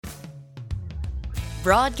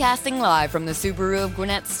Broadcasting live from the Subaru of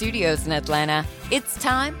Gwinnett Studios in Atlanta, it's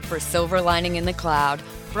time for Silver Lining in the Cloud,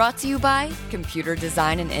 brought to you by Computer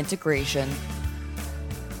Design and Integration.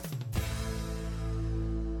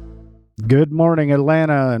 Good morning,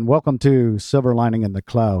 Atlanta, and welcome to Silver Lining in the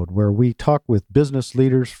Cloud, where we talk with business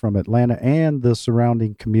leaders from Atlanta and the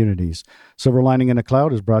surrounding communities. Silver Lining in the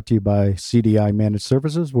Cloud is brought to you by CDI Managed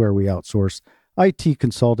Services, where we outsource IT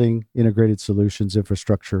consulting, integrated solutions,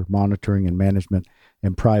 infrastructure, monitoring, and management,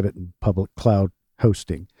 and private and public cloud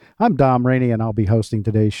hosting. I'm Dom Rainey, and I'll be hosting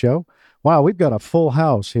today's show. Wow, we've got a full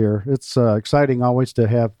house here. It's exciting always to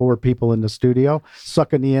have 4 people in the studio,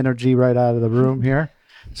 sucking the energy right out of the room here.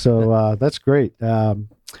 So that's great.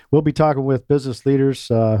 We'll be talking with business leaders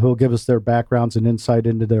who'll give us their backgrounds and insight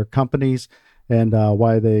into their companies and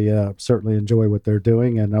why they certainly enjoy what they're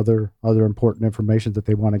doing and other important information that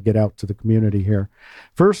they want to get out to the community here.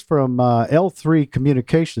 First, from L3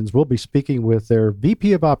 Communications, we'll be speaking with their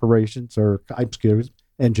VP of Operations, or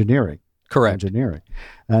Engineering. Correct. Engineering.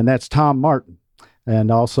 And that's Tom Martin.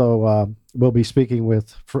 And also, we'll be speaking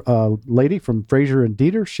with a lady from Fraser and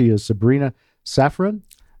Dieter. She is Sabrina Safran,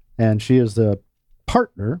 and she is the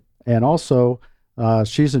partner, and also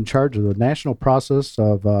she's in charge of the national process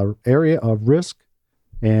of area of risk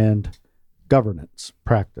and governance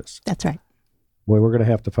practice. That's right. Well, we're going to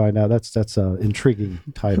have to find out. That's an intriguing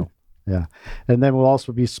title. Yeah. And then we'll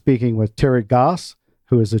also be speaking with Terry Goss,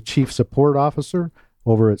 who is a Chief Support Officer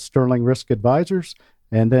over at Sterling Risk Advisors.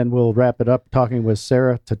 And then we'll wrap it up talking with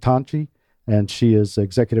Sarah Tatanchi, and she is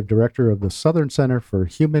Executive Director of the Southern Center for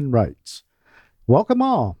Human Rights. Welcome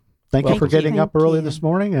all. Thank you for getting up early this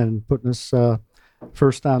morning and putting us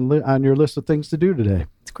first on your list of things to do today.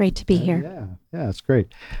 It's great to be here. Yeah, it's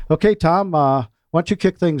great. Okay, Tom, why don't you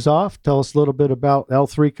kick things off? Tell us a little bit about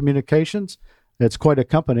L3 Communications. It's quite a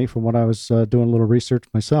company from what I was doing a little research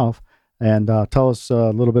myself. And tell us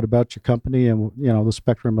a little bit about your company and, the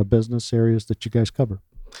spectrum of business areas that you guys cover.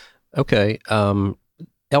 Okay.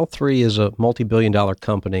 L3 is a multi-billion-dollar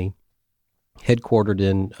company headquartered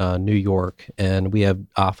in New York, and we have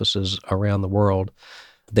offices around the world.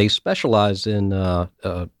 They specialize in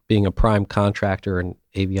being a prime contractor in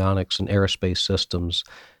avionics and aerospace systems,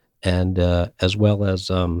 and as well as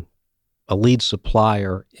a lead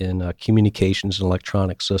supplier in communications and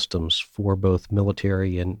electronic systems for both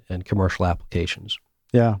military and commercial applications.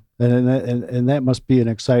 Yeah, and that must be an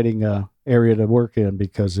exciting area to work in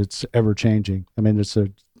because it's ever changing. I mean, it's a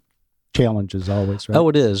challenge as always, right? Oh,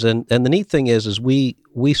 it is, and the neat thing is we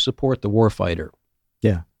support the warfighter.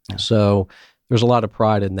 Yeah. So there's a lot of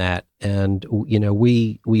pride in that, and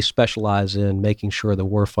we specialize in making sure the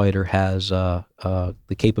warfighter has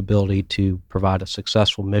the capability to provide a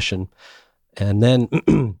successful mission, and then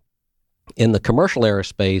in the commercial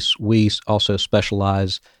aerospace, we also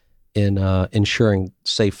specialize in ensuring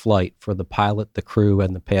safe flight for the pilot, the crew,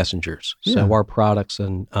 and the passengers. Yeah. So our products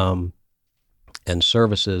and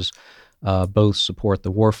services both support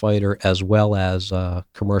the warfighter as well as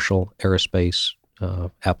commercial aerospace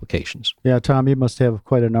applications. Yeah, Tom, you must have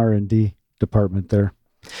quite an R&D department there.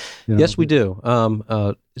 Yes, we do.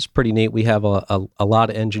 It's pretty neat. We have a lot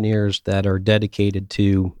of engineers that are dedicated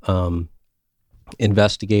to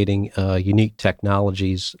investigating unique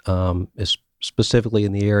technologies, specifically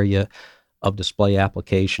in the area of display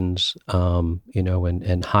applications,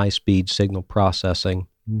 and high-speed signal processing.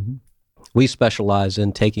 Mm-hmm. We specialize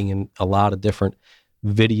in taking in a lot of different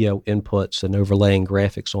video inputs and overlaying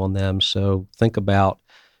graphics on them. So think about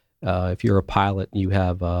if you're a pilot and you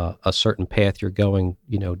have a certain path you're going,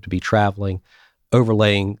 to be traveling,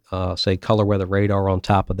 overlaying, say, color weather radar on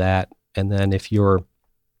top of that. And then if you're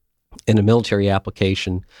in a military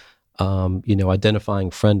application, identifying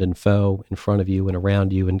friend and foe in front of you and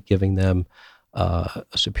around you and giving them a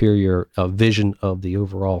superior vision of the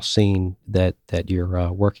overall scene that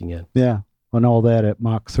you're working in. Yeah, and all that at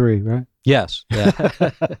Mach 3, right? Yes. Yeah.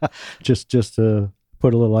 just to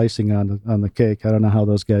put a little icing on the cake. I don't know how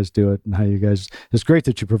those guys do it and how you guys. It's great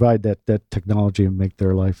that you provide that technology and make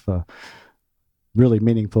their life really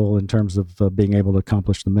meaningful in terms of being able to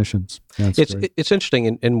accomplish the missions. It's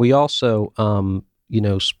interesting, and we also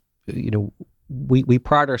we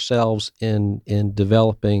pride ourselves in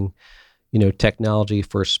developing technology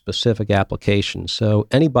for specific applications. So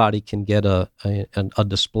anybody can get a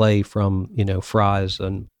display from Fry's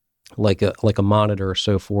and like a monitor or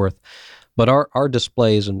so forth. But our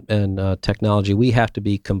displays and technology, we have to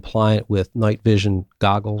be compliant with night vision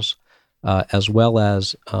goggles, as well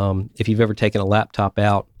as if you've ever taken a laptop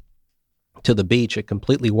out to the beach, it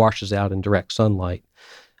completely washes out in direct sunlight.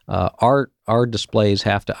 Our displays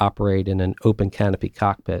have to operate in an open canopy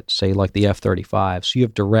cockpit, say like the F-35. So you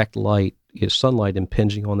have direct light, sunlight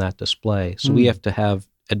impinging on that display. So we have to have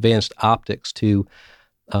advanced optics to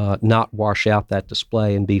not wash out that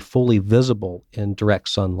display and be fully visible in direct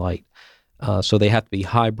sunlight. So they have to be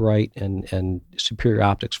high bright and superior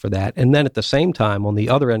optics for that. And then at the same time, on the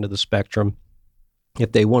other end of the spectrum,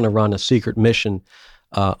 if they want to run a secret mission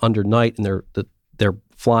under night and they're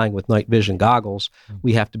flying with night vision goggles,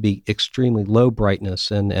 we have to be extremely low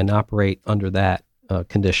brightness and operate under that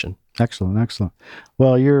condition. Excellent.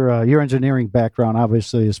 Well, your engineering background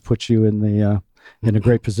obviously has put you in a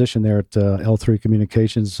great position there at L3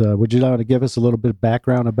 Communications. Would you like to give us a little bit of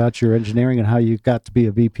background about your engineering and how you got to be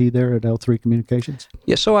a VP there at L3 Communications?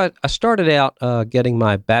 Yeah, so I started out getting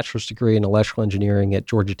my bachelor's degree in electrical engineering at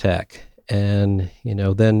Georgia Tech, and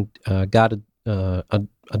then got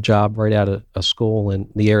a job right out of school in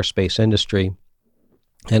the aerospace industry.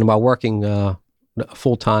 And while working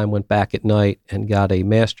full-time, went back at night and got a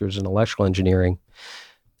master's in electrical engineering.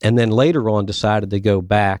 And then later on decided to go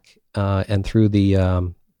back and through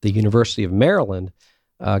the University of Maryland,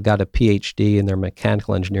 got a PhD in their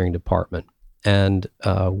mechanical engineering department. And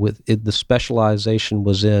the specialization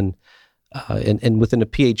was in, and within a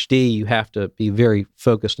PhD, you have to be very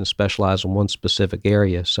focused and specialized in one specific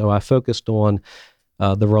area. So I focused on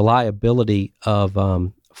the reliability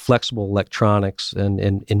of flexible electronics and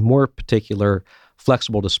in more particular,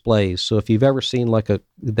 flexible displays. So if you've ever seen like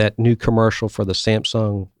that new commercial for the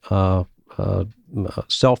Samsung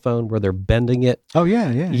cell phone where they're bending it. Oh,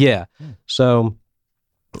 yeah. Yeah. So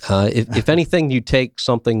if anything, you take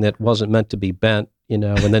something that wasn't meant to be bent,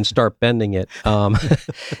 and then start bending it,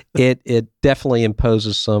 it definitely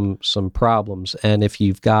imposes some problems. And if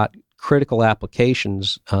you've got critical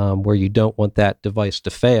applications where you don't want that device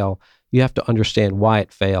to fail, you have to understand why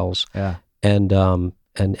it fails. Yeah. And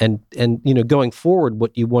going forward,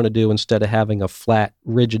 what you want to do instead of having a flat,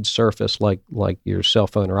 rigid surface like your cell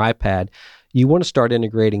phone or iPad, you want to start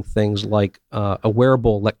integrating things like a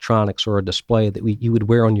wearable electronics or a display that you would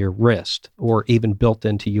wear on your wrist or even built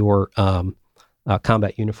into your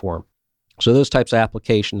combat uniform. So those types of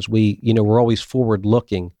applications, we're always forward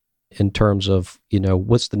looking in terms of,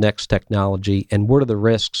 what's the next technology and what are the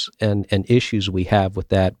risks and issues we have with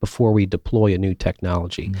that before we deploy a new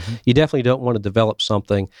technology. Mm-hmm. You definitely don't want to develop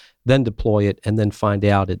something, then deploy it, and then find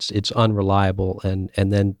out it's unreliable, and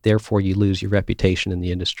then therefore you lose your reputation in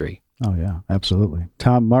the industry. Oh, yeah, absolutely.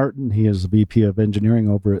 Tom Martin, he is the VP of Engineering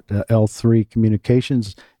over at L3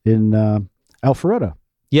 Communications in Alpharetta.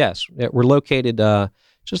 Yes, we're located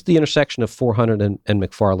just the intersection of 400 and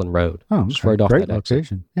McFarland Road. Oh, okay. Just right off Great that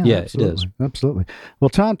location. Yeah, absolutely. it is. Absolutely. Well,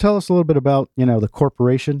 Tom, tell us a little bit about, the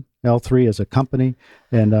corporation, L3 as a company,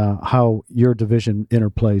 and how your division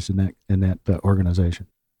interplays in that organization.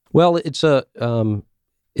 Well, it's a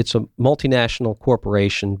multinational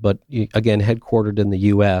corporation, but again, headquartered in the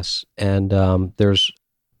U.S., and there's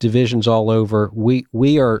divisions all over.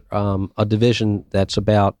 We are a division that's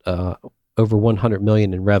about over $100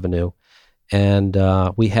 million in revenue. And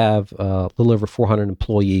we have a little over 400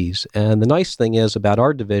 employees. And the nice thing is about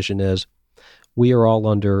our division is we are all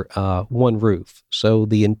under one roof. So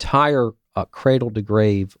the entire cradle to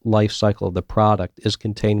grave life cycle of the product is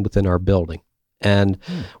contained within our building. And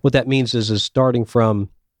what that means is starting from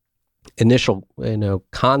initial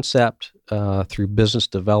concept through business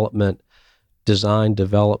development, design,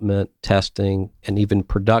 development, testing, and even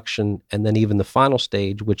production, and then even the final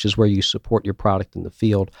stage, which is where you support your product in the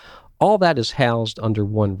field. All that is housed under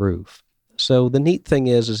one roof. So the neat thing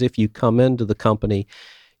is if you come into the company,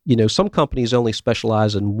 some companies only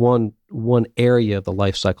specialize in one area of the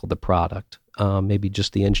life cycle of the product, maybe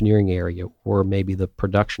just the engineering area or maybe the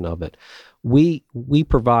production of it. We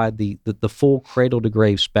provide the full cradle to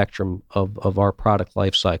grave spectrum of our product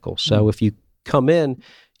life cycle. So if you come in,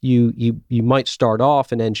 you might start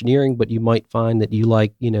off in engineering, but you might find that you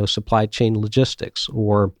like supply chain logistics,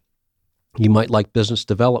 or you might like business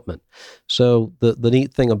development. So the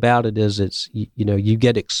neat thing about it is it's, you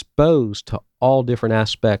get exposed to all different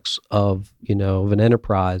aspects of an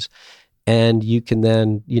enterprise, and you can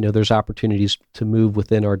then, there's opportunities to move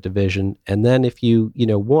within our division. And then if you,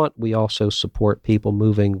 want, we also support people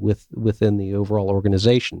moving within the overall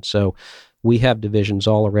organization. So we have divisions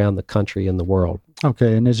all around the country and the world.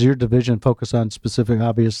 Okay, and is your division focused on specific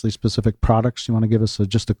products? You want to give us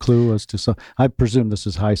just a clue as to some? I presume this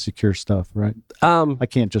is high secure stuff, right? I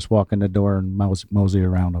can't just walk in the door and mosey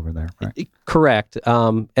around over there, right? Correct.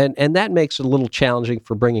 And that makes it a little challenging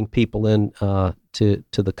for bringing people in to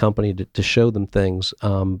the company to show them things.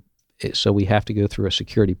 So we have to go through a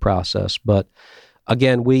security process, but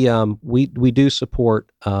again, we do support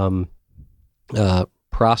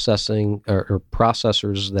processing or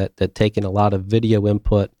processors that take in a lot of video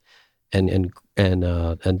input and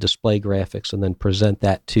display graphics and then present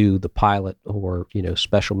that to the pilot or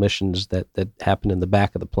special missions that happen in the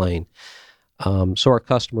back of the plane. So our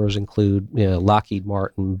customers include Lockheed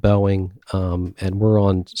Martin, Boeing, and we're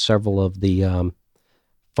on several of the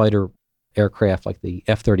fighter aircraft like the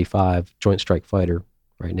F-35 Joint Strike Fighter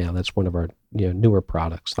right now. That's one of our newer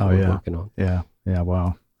products that we're working on. Yeah.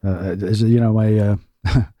 Wow. My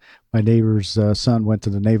my neighbor's son went to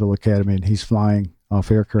the Naval Academy, and he's flying off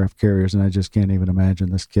aircraft carriers, and I just can't even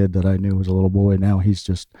imagine this kid that I knew was a little boy. Now he's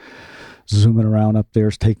just zooming around up there,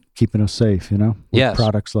 keeping us safe, with yes.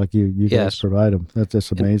 products like you yes. guys provide them.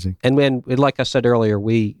 That's amazing. And when, like I said earlier,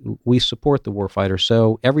 we support the warfighter.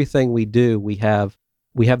 So everything we do, we have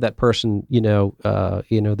that person,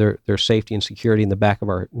 their safety and security in the back of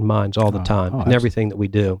our minds all the time, and everything that we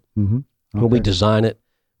do. Mm-hmm. Okay. When we design it,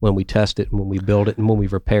 when we test it, and when we build it, and when we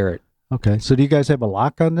repair it. Okay. So do you guys have a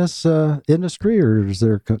lock on this industry, or is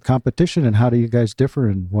there competition, and how do you guys differ,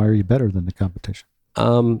 and why are you better than the competition?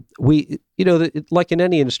 Like in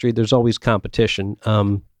any industry, there's always competition.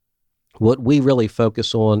 What we really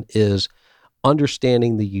focus on is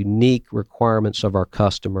understanding the unique requirements of our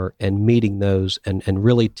customer and meeting those and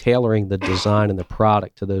really tailoring the design and the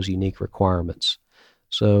product to those unique requirements.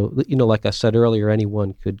 So, like I said earlier,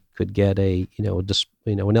 anyone could get an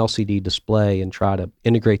LCD display and try to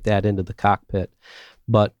integrate that into the cockpit.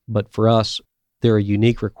 But for us, there are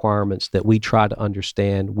unique requirements that we try to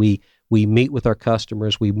understand. We meet with our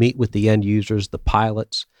customers, we meet with the end users, the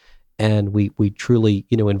pilots, and we truly,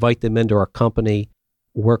 invite them into our company,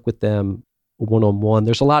 work with them one-on-one.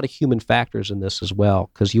 There's a lot of human factors in this as well,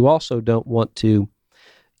 because you also don't want to,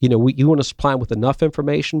 you want to supply them with enough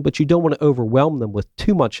information, but you don't want to overwhelm them with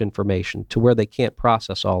too much information to where they can't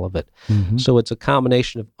process all of it. Mm-hmm. So it's a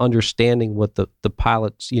combination of understanding what the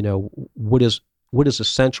pilots, what is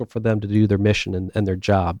essential for them to do their mission and their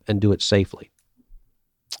job and do it safely.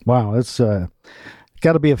 Wow, it's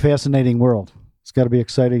got to be a fascinating world. It's got to be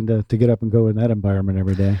exciting to get up and go in that environment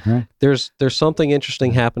every day, right? There's something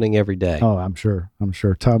interesting happening every day. Oh, I'm sure.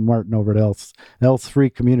 Tom Martin over at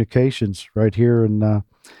L3 Communications right here in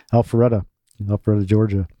Alpharetta,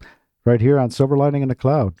 Georgia, right here on Silver Lining in the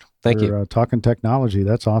Cloud. Thank you. Talking technology.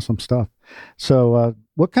 That's awesome stuff. So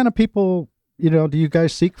what kind of people, do you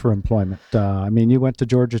guys seek for employment? You went to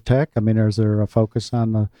Georgia Tech. Is there a focus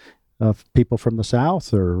on people from the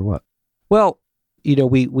South or what? Well,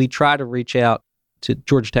 we try to reach out to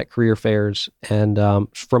Georgia Tech career fairs, and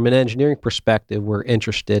from an engineering perspective, we're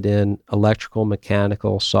interested in electrical,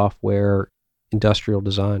 mechanical, software, industrial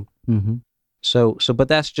design. Mm-hmm. But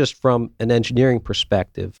that's just from an engineering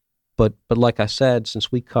perspective. But like I said,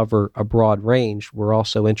 since we cover a broad range, we're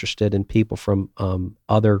also interested in people from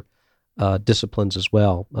other disciplines as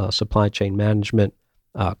well: supply chain management,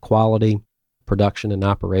 quality, production and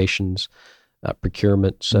operations,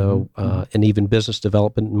 procurement, and even business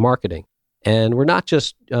development and marketing. And we're not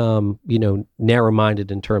just,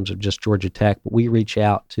 narrow-minded in terms of just Georgia Tech, but we reach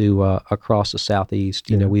out to across the Southeast.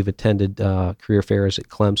 We've attended career fairs at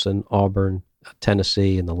Clemson, Auburn,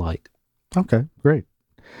 Tennessee, and the like. Okay, great.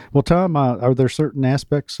 Well, Tom, are there certain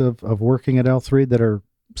aspects of working at L3 that are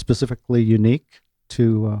specifically unique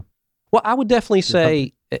to? Well, I would definitely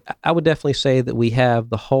say that we have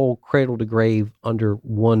the whole cradle to grave under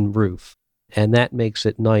one roof, and that makes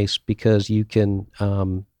it nice because you can,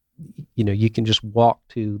 you can just walk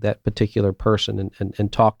to that particular person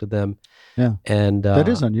and talk to them. Yeah, and that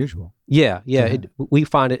is unusual. Yeah. We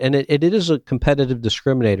find it, and it is a competitive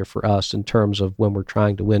discriminator for us in terms of when we're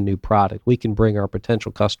trying to win new product. We can bring our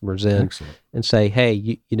potential customers in and say,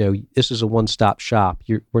 hey, this is a one-stop shop.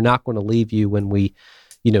 We're not going to leave you when we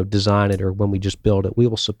design it or when we just build it. We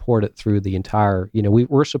will support it through the entire,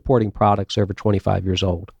 we're supporting products over 25 years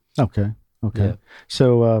old. Okay. Yeah.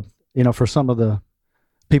 So, for some of the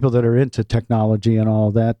people that are into technology and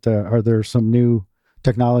all that, are there some new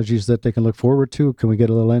technologies that they can look forward to? Can we get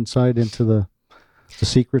a little insight into the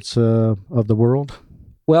secrets of the world?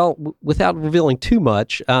 Well, without revealing too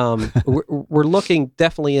much, we're looking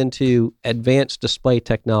definitely into advanced display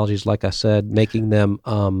technologies, like I said, making them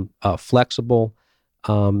flexible,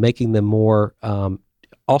 making them more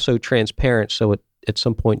also transparent. So at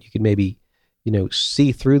some point you can maybe,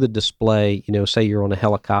 see through the display. Say you're on a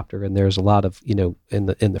helicopter and there's a lot of, in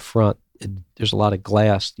the front, there's a lot of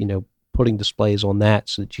glass. Putting displays on that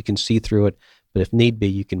so that you can see through it. But if need be,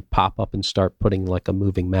 you can pop up and start putting like a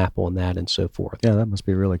moving map on that and so forth. Yeah, that must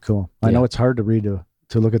be really cool. I know it's hard to read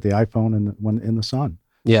to look at the iPhone when in the sun.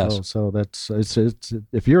 Yes. So that's it's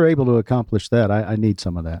if you're able to accomplish that, I need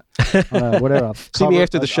some of that. Whatever. See me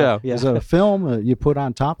after the show. Yeah. Is it a film you put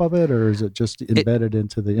on top of it, or is it just embedded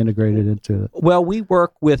integrated into it? Well, we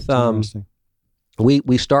work with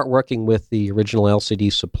we start working with the original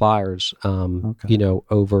LCD suppliers. You know,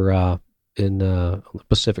 over in the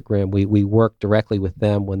Pacific Rim, we work directly with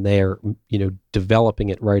them when they're developing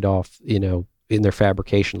it right off in their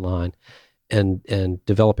fabrication line. And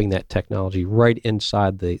developing that technology right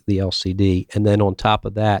inside the LCD. And then on top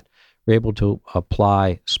of that, we're able to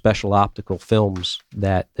apply special optical films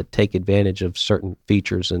that take advantage of certain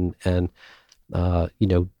features and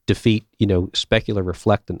defeat, specular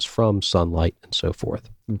reflectance from sunlight and so forth.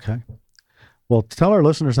 Okay. Well, tell our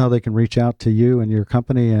listeners how they can reach out to you and your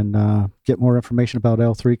company and get more information about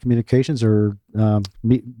L3 Communications or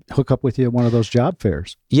hook up with you at one of those job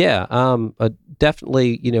fairs. Yeah,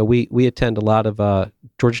 definitely. We attend a lot of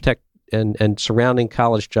Georgia Tech and surrounding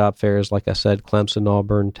college job fairs, like I said, Clemson,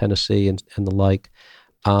 Auburn, Tennessee, and the like.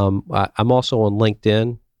 I'm also on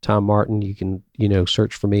LinkedIn, Tom Martin. You can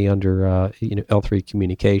search for me under L3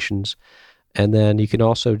 Communications. And then you can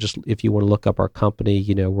also just, if you want to look up our company,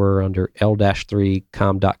 we're under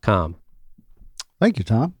L-3com.com. Thank you,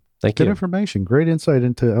 Tom. Thank you. Good information. Great insight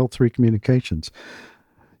into L3 Communications.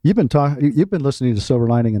 You've been listening to Silver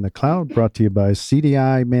Lining in the Cloud, brought to you by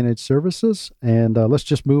CDI Managed Services. And let's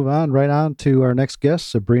just move right on to our next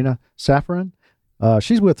guest, Sabrina Safran.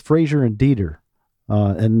 She's with Frazier and Deeter.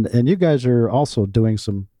 And you guys are also doing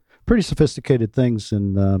some pretty sophisticated things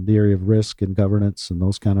in the area of risk and governance and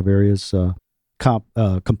those kind of areas,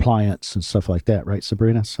 compliance and stuff like that, right,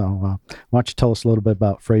 Sabrina? So why don't you tell us a little bit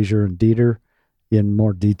about Frazier and Deeter in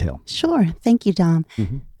more detail? Sure. Thank you, Dom.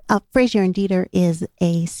 Mm-hmm. Frazier and Deeter is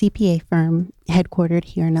a CPA firm headquartered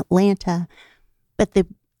here in Atlanta, but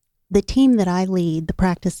the team that I lead, the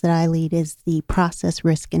practice that I lead, is the Process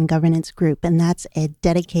Risk and Governance Group, and that's a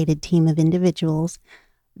dedicated team of individuals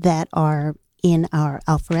that are in our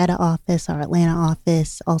Alpharetta office, our Atlanta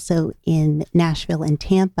office, also in Nashville and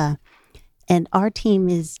Tampa. And our team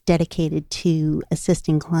is dedicated to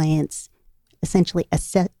assisting clients essentially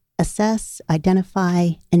assess, identify,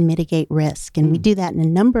 and mitigate risk. And we do that in a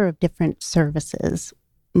number of different services,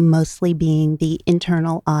 mostly being the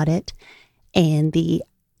internal audit and the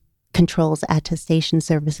controls attestation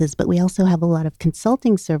services. But we also have a lot of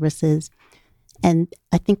consulting services. And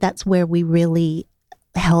I think that's where we really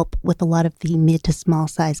help with a lot of the mid to small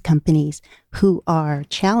size companies who are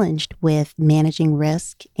challenged with managing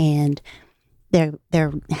risk, and they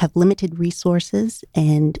have limited resources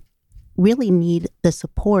and really need the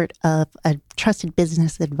support of a trusted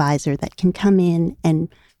business advisor that can come in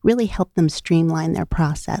and really help them streamline their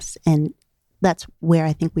process. And that's where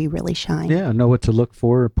I think we really shine. Yeah, know what to look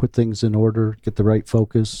for, put things in order, get the right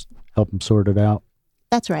focus, help them sort it out.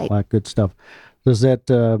 That's right. All that good stuff. Does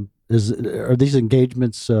that are these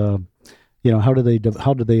engagements? How do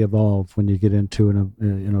they evolve when you get into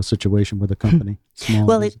a situation with a company?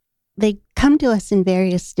 Well, they come to us in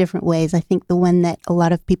various different ways. I think the one that a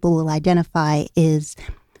lot of people will identify is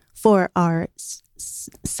for our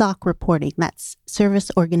SOC reporting. That's Service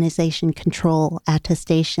Organization Control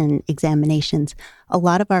Attestation examinations. A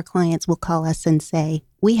lot of our clients will call us and say,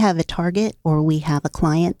 we have a target or we have a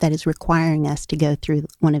client that is requiring us to go through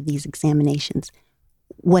one of these examinations.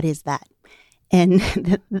 What is that? And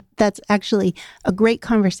that's actually a great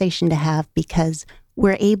conversation to have, because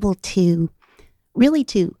we're able to really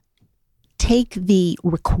to take the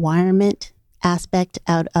requirement aspect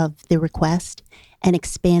out of the request and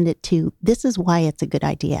expand it to, this is why it's a good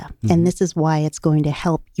idea. Mm-hmm. And this is why it's going to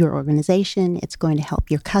help your organization. It's going to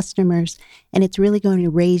help your customers. And it's really going to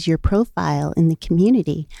raise your profile in the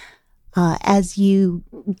community. As you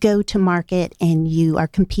go to market and you are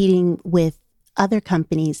competing with other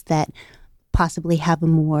companies that possibly have a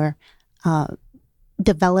more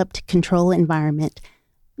developed control environment,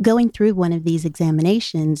 going through one of these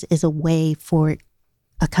examinations is a way for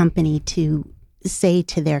a company to say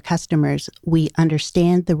to their customers, we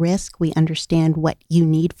understand the risk, we understand what you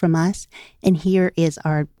need from us, and here is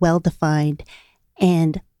our well-defined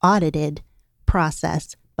and audited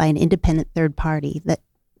process by an independent third party that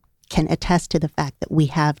can attest to the fact that we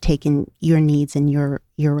have taken your needs and your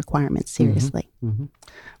requirements seriously. Mm-hmm. Mm-hmm.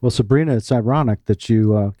 Well, Sabrina, it's ironic that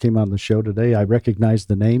you came on the show today. I recognize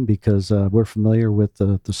the name because we're familiar with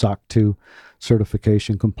the SOC 2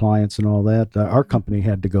 certification, compliance, and all that. Our company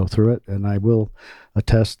had to go through it, and I will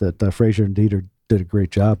attest that Frazier and Deeter did a great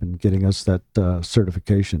job in getting us that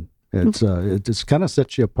certification. It's kind of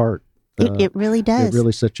sets you apart. It really does. It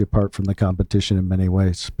really sets you apart from the competition in many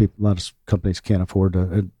ways. A lot of companies can't afford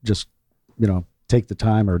to just, take the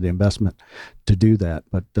time or the investment to do that.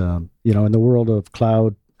 But you know, in the world of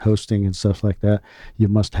cloud hosting and stuff like that, you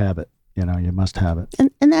must have it. You know, you must have it.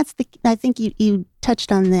 And that's I think you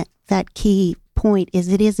touched on that key point. Is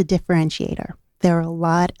it is a differentiator. There are a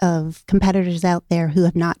lot of competitors out there who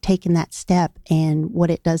have not taken that step, and what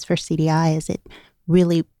it does for CDI is it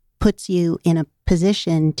really puts you in a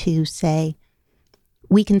position to say,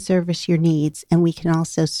 we can service your needs, and we can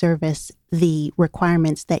also service the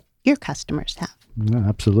requirements that your customers have. Yeah,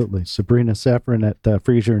 absolutely. Sabrina Safran at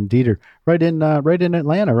Frazier and Dieter, right in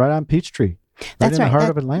Atlanta, right on Peachtree. That's right. In the heart right.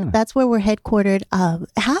 of Atlanta. That's where we're headquartered.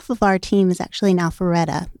 Half of our team is actually in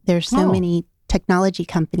Alpharetta. There's so many technology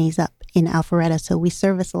companies up in Alpharetta, so we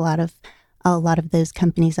service a lot of those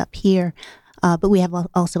companies up here. But we have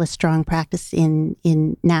also a strong practice in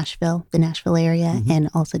Nashville, the Nashville area, and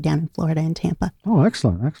also down in Florida and Tampa. Oh,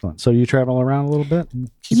 excellent. So you travel around a little bit?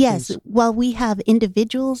 Yes. While we have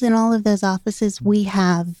individuals in all of those offices, we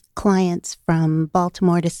have clients from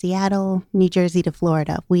Baltimore to Seattle, New Jersey to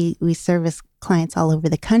Florida. We service clients all over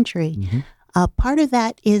the country. Part of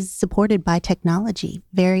that is supported by technology.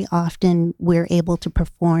 Very often we're able to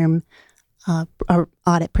perform our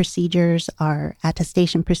audit procedures, our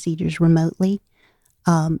attestation procedures remotely.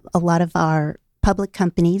 A lot of our public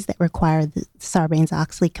companies that require the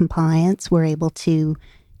Sarbanes-Oxley compliance, we're able to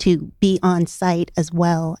be on site as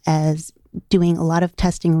well as doing a lot of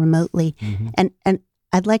testing remotely. And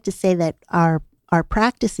I'd like to say that our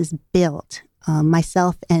practice is built.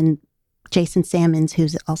 Myself and Jason Sammons,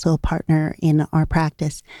 who's also a partner in our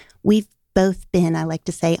practice, we've both been, I like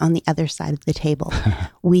to say, on the other side of the table.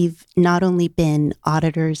 We've not only been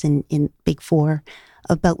auditors in Big Four,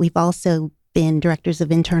 but we've also been directors of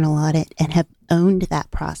internal audit and have owned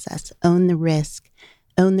that process, owned the risk,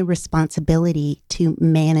 owned the responsibility to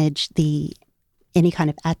manage any kind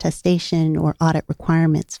of attestation or audit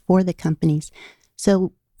requirements for the companies.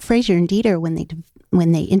 So Frazier and Dieter,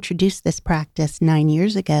 when they introduced this practice 9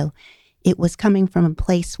 years ago, it was coming from a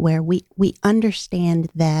place where we understand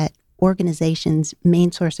that organizations'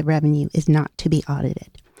 main source of revenue is not to be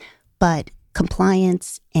audited, but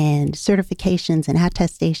compliance and certifications and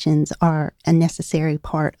attestations are a necessary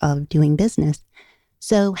part of doing business.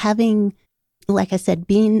 So having, like I said,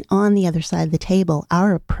 being on the other side of the table,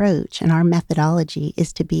 our approach and our methodology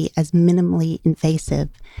is to be as minimally invasive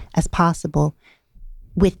as possible,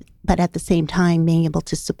 but at the same time being able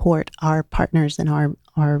to support our partners and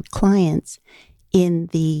our clients in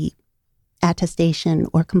the attestation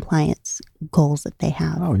or compliance goals that they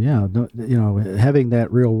have. Oh, yeah. You know, having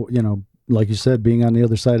that real, you know, like you said, being on the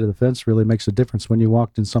other side of the fence really makes a difference. When you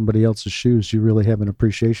walked in somebody else's shoes, you really have an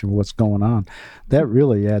appreciation for what's going on. That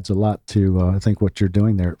really adds a lot to, I think, what you're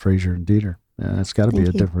doing there at Frazier and Dieter. It's got to be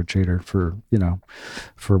a differentiator for, you know,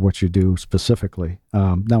 for what you do specifically.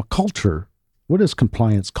 Now, culture. What is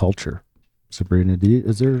compliance culture, Sabrina?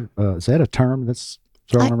 Is that a term that's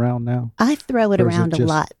thrown around now? I throw it around a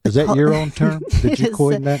lot. Is that your own term? Did you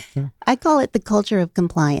coin that term? I call it the culture of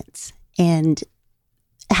compliance. And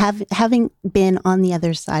having been on the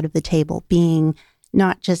other side of the table, being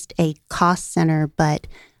not just a cost center, but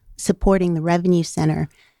supporting the revenue center,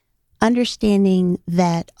 understanding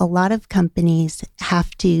that a lot of companies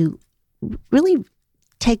have to really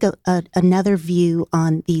take another view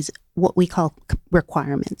on these, what we call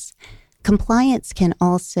requirements. Compliance can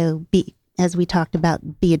also be, as we talked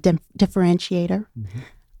about, be a differentiator.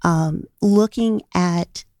 Looking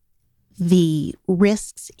at the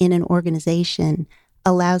risks in an organization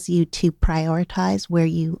allows you to prioritize where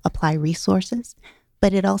you apply resources,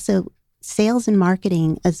 but it also, sales and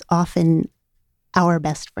marketing is often our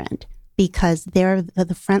best friend because they're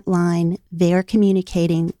the front line, they're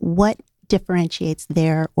communicating what differentiates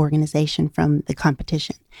their organization from the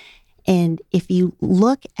competition. And if you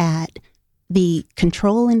look at the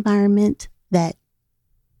control environment that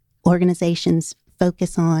organizations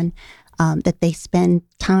focus on, that they spend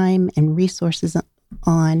time and resources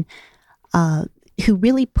on, who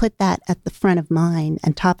really put that at the front of mind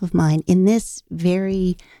and top of mind in this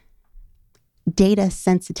very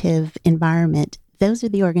data-sensitive environment, those are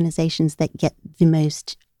the organizations that get the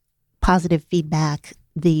most positive feedback,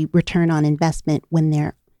 the return on investment when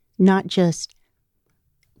they're not just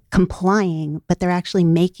complying, but they're actually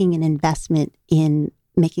making an investment in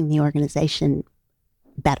making the organization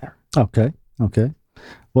better. Okay.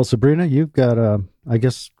 Well, Sabrina, you've got, I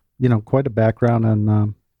guess, you know, quite a background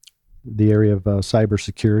in the area of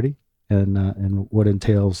cybersecurity and what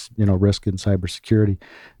entails, you know, risk in cybersecurity.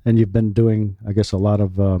 And you've been doing, I guess, a lot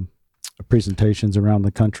of presentations around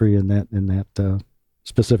the country in that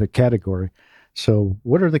specific category. So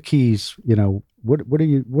what are the keys, you know, what are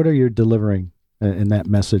you delivering in that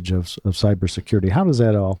message of cybersecurity. How does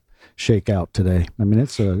that all shake out today? I mean,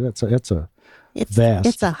 it's a vast.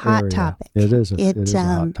 It's a hot area. topic. It is a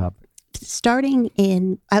hot topic. Starting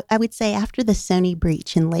in, I would say after the Sony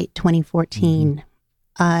breach in late 2014,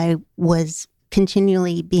 I was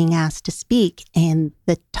continually being asked to speak, and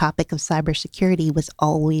the topic of cybersecurity was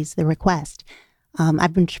always the request.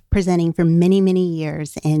 I've been presenting for many, many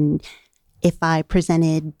years, and if I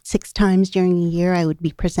presented 6 times during a year, I would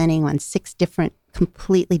be presenting on 6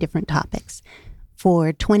 completely different topics.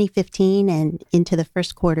 For 2015 and into the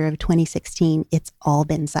first quarter of 2016, it's all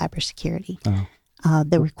been cybersecurity. Oh.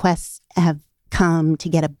 The requests have come to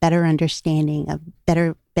get a better understanding of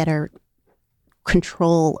better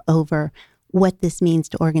control over what this means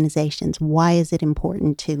to organizations. Why is it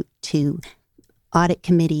important to audit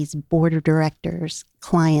committees, board of directors,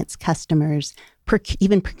 clients, customers,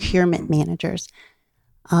 even procurement managers?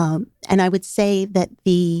 And I would say that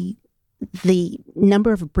the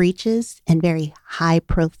number of breaches, and very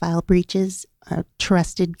high-profile breaches,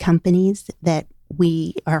 trusted companies that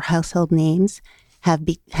are household names, have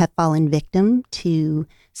fallen victim to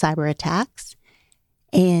cyber attacks,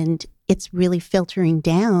 and it's really filtering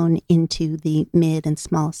down into the mid and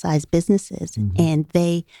small-sized businesses. And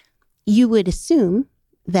you would assume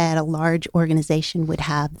that a large organization would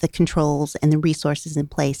have the controls and the resources in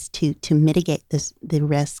place to mitigate the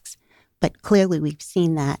risks, but clearly we've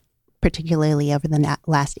seen that, particularly over the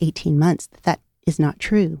last 18 months, that is not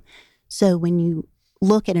true. So when you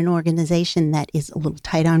look at an organization that is a little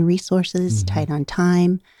tight on resources, tight on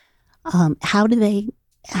time, how do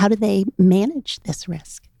they manage this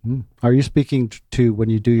risk? Are you speaking to, when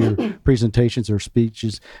you do your presentations or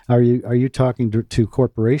speeches, are you talking to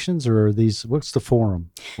corporations, or are these, what's the forum?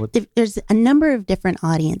 There's a number of different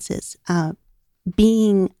audiences.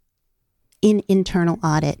 Being in internal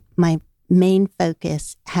audit, my main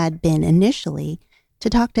focus had been initially to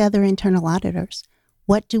talk to other internal auditors.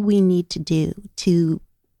 What do we need to do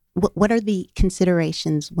what are the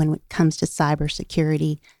considerations when it comes to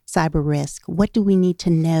cybersecurity, cyber risk? What do we need to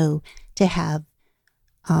know to have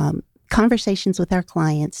conversations with our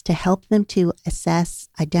clients to help them to assess,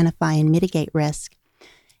 identify, and mitigate risk?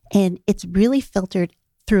 And it's really filtered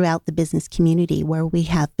throughout the business community, where we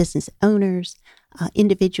have business owners,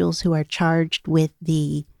 individuals who are charged with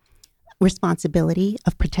the responsibility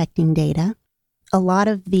of protecting data. A lot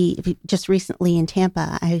of just recently in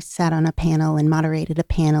Tampa, I sat on a panel and moderated a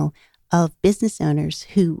panel of business owners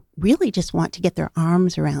who really just want to get their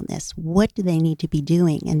arms around this. What do they need to be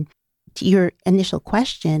doing? And to your initial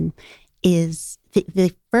question is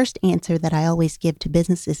the first answer that I always give to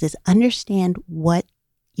businesses is understand what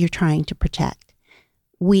you're trying to protect.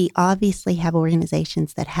 We obviously have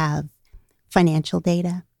organizations that have financial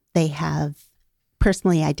data. They have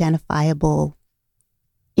personally identifiable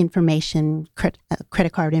information,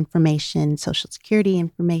 credit card information, Social Security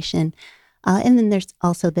information. And then there's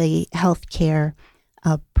also the healthcare,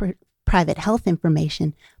 private health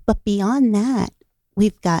information. But beyond that,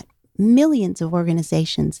 we've got millions of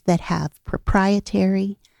organizations that have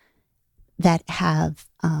proprietary, that have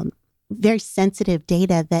very sensitive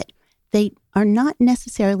data that they are not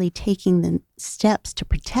necessarily taking the steps to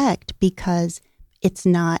protect because it's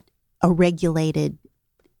not a regulated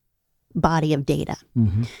body of data.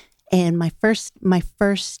 Mm-hmm. And my first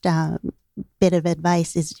bit of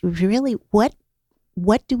advice is really what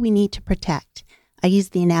do we need to protect? I use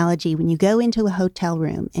the analogy, when you go into a hotel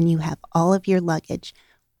room and you have all of your luggage,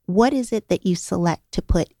 what is it that you select to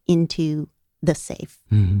put into the safe?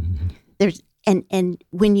 Mm-hmm. And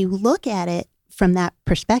when you look at it from that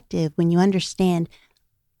perspective, when you understand,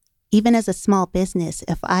 even as a small business,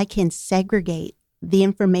 if I can segregate the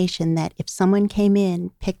information that if someone came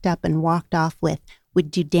in, picked up and walked off with,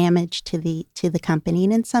 would do damage to the company,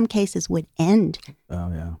 and in some cases would end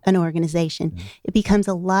an organization, it becomes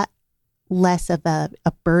a lot less of a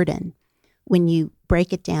burden when you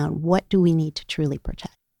break it down. What do we need to truly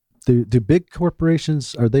protect? Do big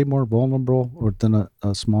corporations, are they more vulnerable than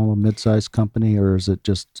a small or mid-sized company, or is it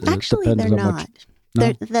just actually they're not?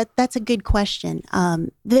 No? That's a good question.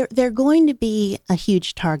 They're going to be a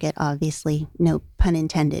huge target, obviously, no pun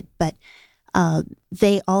intended, but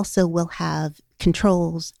they also will have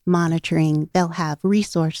controls, monitoring. They'll have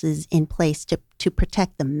resources in place to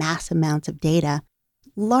protect the mass amounts of data.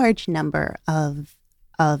 Large number of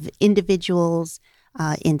individuals,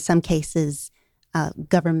 in some cases,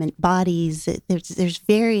 government bodies. There's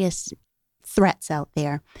various threats out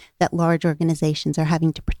there that large organizations are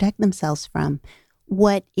having to protect themselves from.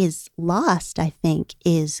 What is lost, I think,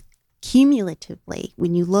 is cumulatively,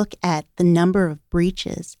 when you look at the number of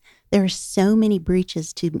breaches, there are so many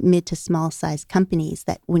breaches to mid to small size companies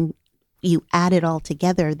that when you add it all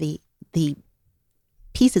together, the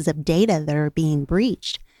pieces of data that are being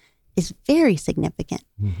breached is very significant.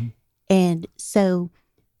 Mm-hmm. And so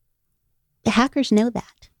hackers know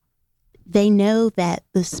that. They know that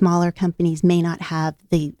the smaller companies may not have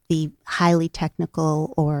the highly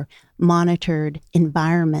technical or monitored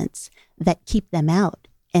environments that keep them out.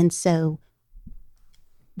 And so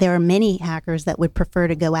there are many hackers that would prefer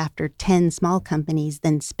to go after 10 small companies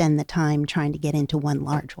than spend the time trying to get into one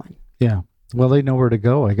large one. Yeah. Well, they know where to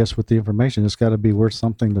go, I guess, with the information. It's got to be worth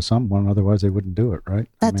something to someone. Otherwise, they wouldn't do it, right?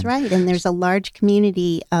 That's right. And there's a large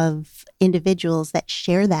community of individuals that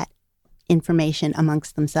share that information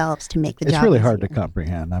amongst themselves to make the job It's really easier. hard to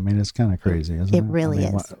comprehend. I mean, it's kind of crazy, isn't it? It really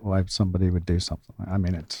is. Why somebody would do something. I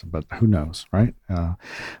mean, but who knows, right?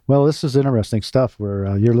 Well, this is interesting stuff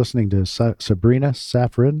where you're listening to Sabrina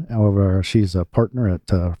Safran. She's a partner at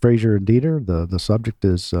Fraser and Dieter. The subject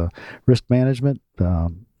is risk management,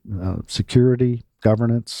 security,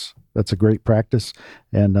 governance. That's a great practice.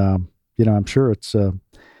 And, I'm sure it's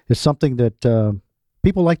something that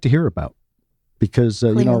people like to hear about. Because,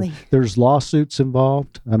 there's lawsuits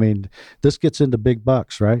involved. I mean, this gets into big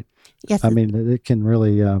bucks, right? Yes. I mean, it can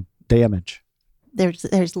really damage.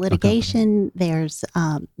 There's litigation. There's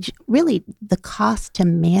really the cost to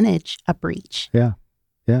manage a breach. Yeah.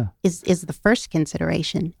 Is the first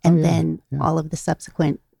consideration. And then all of the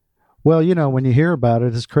subsequent. Well, when you hear about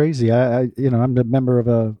it, it's crazy. I'm a member of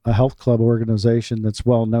a health club organization that's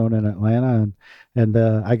well known in Atlanta, and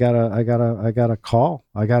I got a call.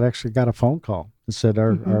 I got a phone call that said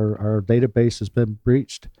our database has been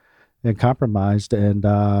breached and compromised, and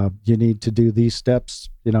you need to do these steps.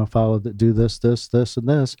 Do this, and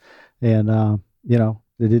this, and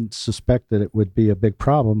they didn't suspect that it would be a big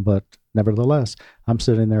problem, but nevertheless, I'm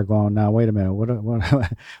sitting there going, "Now wait a minute, what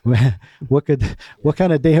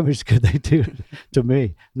kind of damage could they do to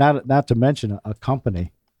me? Not to mention a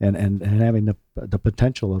company and having the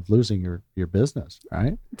potential of losing your business,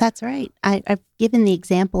 right?" That's right. I've given the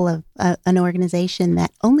example of an organization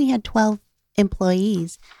that only had 12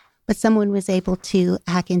 employees, but someone was able to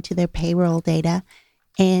hack into their payroll data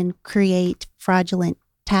and create fraudulent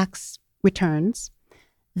tax returns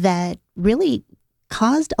that really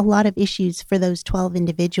caused a lot of issues for those 12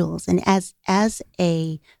 individuals. And as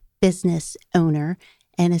a business owner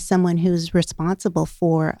and as someone who's responsible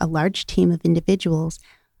for a large team of individuals,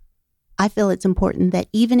 I feel it's important that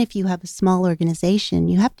even if you have a small organization,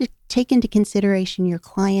 you have to take into consideration your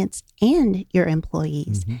clients and your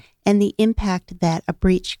employees and the impact that a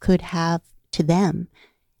breach could have to them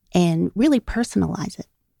and really personalize it.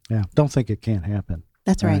 Yeah, don't think it can't happen.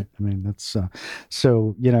 That's right. I mean, that's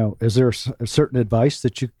so. Is there a certain advice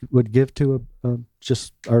that you would give to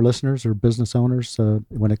just our listeners or business owners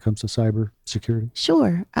when it comes to cyber security?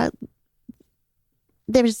 Sure.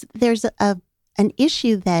 There's an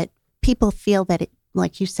issue that people feel that it,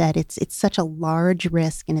 like you said, it's such a large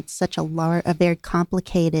risk and it's such a very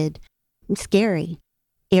complicated, scary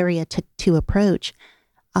area to approach.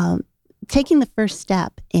 Taking the first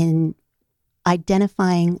step in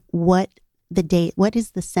identifying what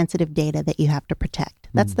is the sensitive data that you have to protect.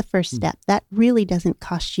 That's the first step. That really doesn't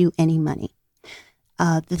cost you any money.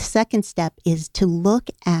 The second step is to look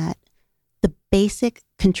at the basic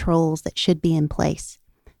controls that should be in place.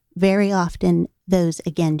 Very often, those,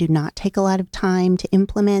 again, do not take a lot of time to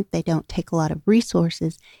implement. They don't take a lot of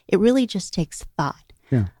resources. It really just takes thought.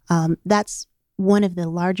 Yeah. That's one of the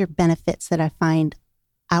larger benefits that I find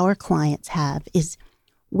our clients have is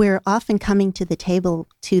we're often coming to the table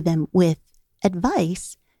to them with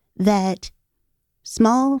advice that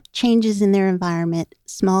small changes in their environment,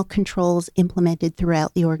 small controls implemented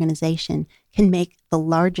throughout the organization can make the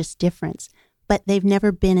largest difference, but they've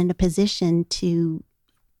never been in a position to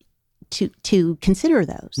consider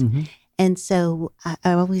those. And so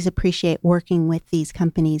I always appreciate working with these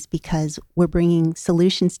companies because we're bringing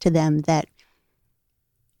solutions to them that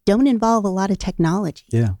don't involve a lot of technology.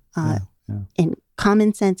 And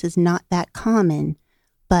common sense is not that common.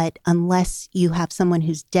 But unless you have someone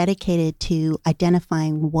who's dedicated to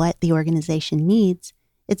identifying what the organization needs,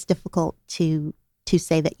 it's difficult to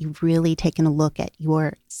say that you've really taken a look at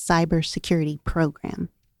your cybersecurity program.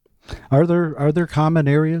 Are there common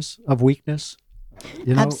areas of weakness?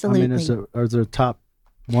 Absolutely. I mean, are there top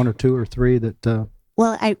one or two or three that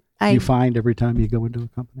you find every time you go into a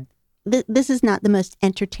company? This is not the most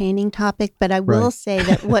entertaining topic, but I will say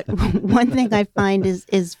that one thing I find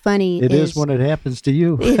is funny. It is when it happens to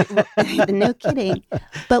you. No kidding.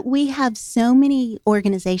 But we have so many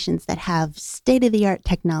organizations that have state-of-the-art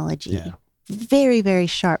technology, very, very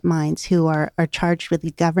sharp minds who are charged with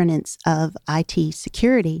the governance of IT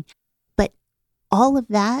security. But all of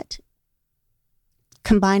that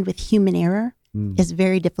combined with human error is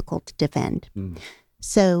very difficult to defend.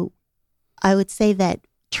 So I would say that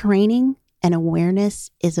training and awareness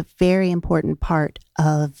is a very important part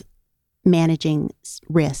of managing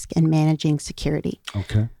risk and managing security.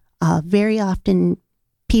 Okay. Very often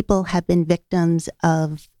people have been victims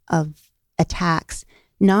of attacks,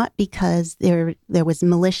 not because there was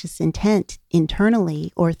malicious intent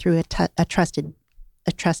internally or through a trusted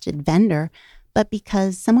vendor, but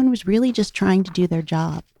because someone was really just trying to do their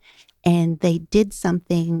job. And they did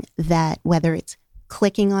something that, whether it's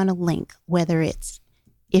clicking on a link, whether it's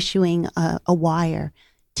issuing a wire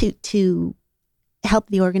to help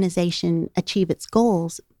the organization achieve its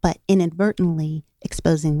goals, but inadvertently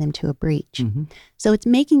exposing them to a breach. So it's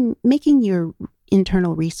making your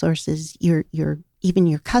internal resources, your even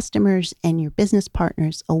your customers and your business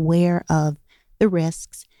partners aware of the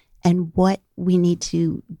risks and what we need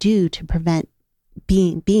to do to prevent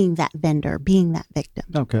being that vendor, being that victim.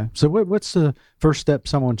 Okay. So what's the first step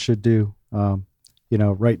someone should do,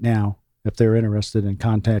 right now, if they're interested in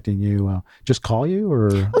contacting you? Just call you,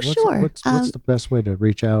 or sure. What's the best way to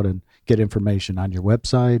reach out and get information on your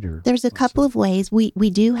website? Or there's a couple of ways. We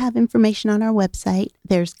do have information on our website.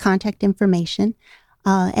 There's contact information,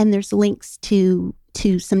 and there's links to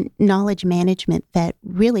some knowledge management that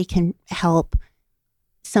really can help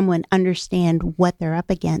someone understand what they're up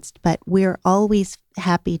against. But we're always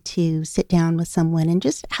happy to sit down with someone and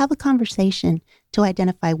just have a conversation to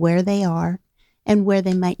identify where they are and where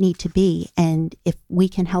they might need to be. And if we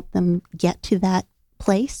can help them get to that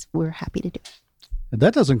place, we're happy to do it.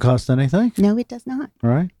 That doesn't cost anything. No, it does not. All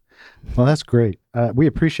right. Well, that's great. We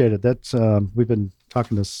appreciate it. That's we've been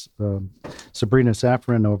talking to Sabrina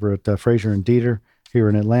Safran over at Fraser and Dieter here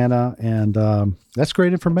in Atlanta, and that's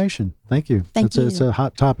great information. Thank you. Thank you. It's a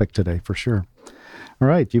hot topic today for sure. All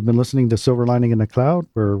right. You've been listening to Silver Lining in the Cloud,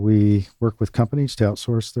 where we work with companies to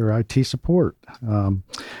outsource their IT support.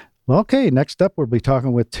 Okay. Next up, we'll be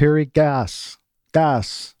talking with Terry Goss.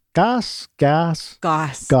 Goss.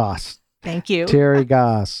 Thank you. Terry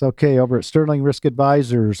Goss. Okay. Over at Sterling Risk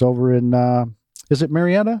Advisors over in, is it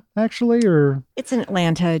Marietta actually, or? It's an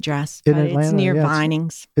Atlanta address, In but Atlanta, it's near yeah,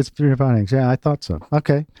 Vinings. It's near Vinings. Yeah, I thought so.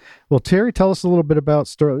 Okay. Well, Terry, tell us a little bit about,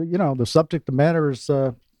 the subject of matter is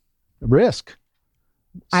risk.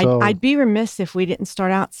 I'd be remiss if we didn't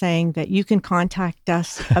start out saying that you can contact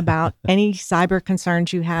us about any cyber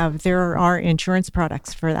concerns you have. There are insurance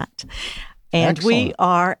products for that. And Excellent. We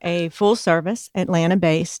are a full service,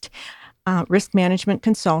 Atlanta-based risk management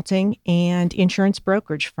consulting and insurance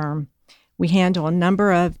brokerage firm. We handle a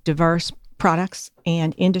number of diverse products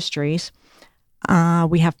and industries.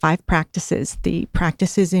 We have 5 practices. The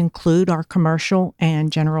practices include our commercial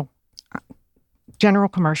and general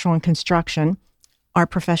commercial and construction, our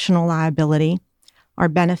professional liability, our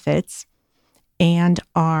benefits, and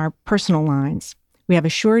our personal lines. We have a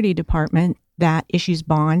surety department that issues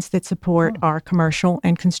bonds that support our commercial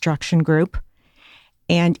and construction group.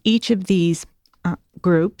 And each of these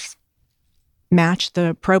groups match the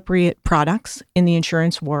appropriate products in the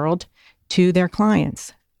insurance world to their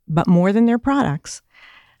clients. But more than their products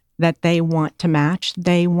that they want to match,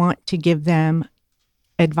 they want to give them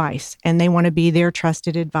advice, and they want to be their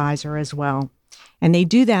trusted advisor as well. And they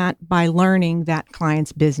do that by learning that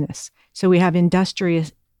client's business. So we have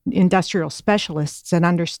industrial specialists that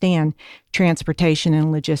understand transportation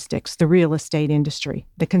and logistics, the real estate industry,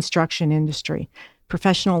 the construction industry.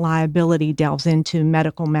 Professional liability delves into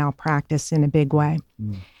medical malpractice in a big way.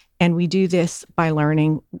 And we do this by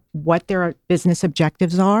learning what their business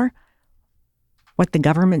objectives are, what the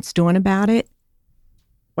government's doing about it,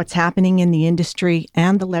 what's happening in the industry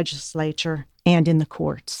and the legislature and in the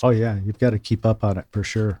courts. Oh yeah, you've got to keep up on it for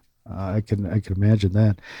sure. I can imagine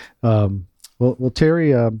that. Well,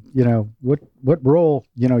 Terry, what role?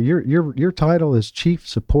 Your title is Chief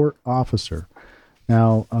Support Officer.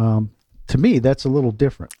 Now, to me, that's a little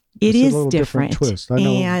different. It is a little different twist. I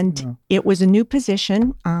know, and it was a new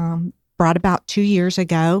position brought about 2 years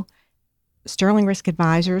ago. Sterling Risk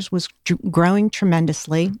Advisors was growing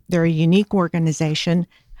tremendously. They're a unique organization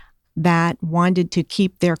that wanted to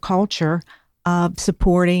keep their culture of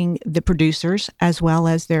supporting the producers as well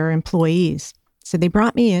as their employees. So they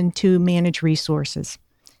brought me in to manage resources.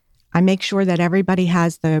 I make sure that everybody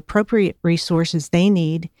has the appropriate resources they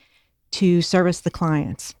need to service the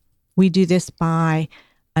clients. We do this by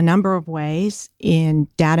a number of ways in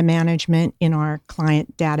data management in our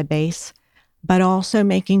client database, but also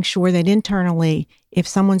making sure that internally, if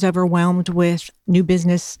someone's overwhelmed with new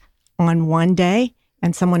business on one day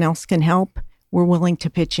and someone else can help, we're willing to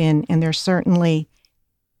pitch in. And there's certainly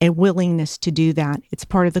a willingness to do that. It's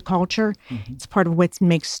part of the culture. Mm-hmm. It's part of what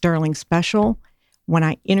makes Sterling special. When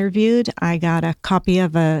I interviewed, I got a copy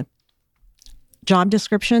of a job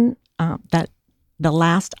description that the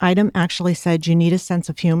last item actually said, you need a sense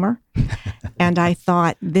of humor. And I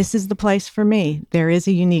thought, this is the place for me. There is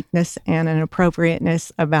a uniqueness and an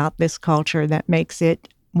appropriateness about this culture that makes it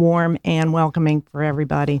warm and welcoming for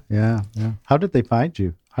everybody. Yeah, yeah. How did they find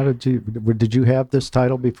you? Did you have this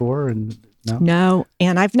title before? And No,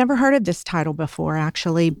 and I've never heard of this title before,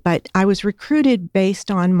 actually, but I was recruited based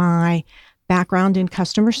on my background in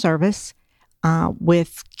customer service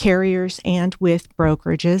with carriers and with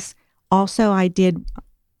brokerages. Also, I did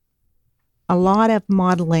a lot of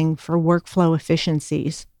modeling for workflow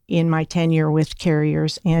efficiencies in my tenure with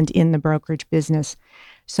carriers and in the brokerage business.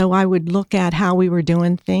 So I would look at how we were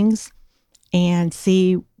doing things and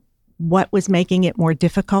see what was making it more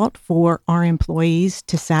difficult for our employees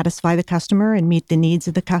to satisfy the customer and meet the needs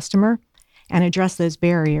of the customer and address those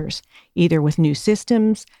barriers, either with new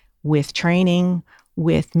systems, with training,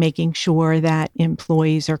 with making sure that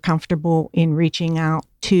employees are comfortable in reaching out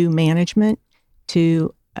to management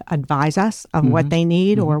to advise us of what they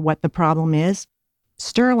need or what the problem is.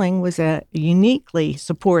 Sterling was a uniquely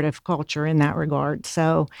supportive culture in that regard.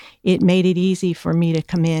 So it made it easy for me to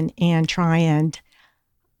come in and try and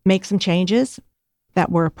make some changes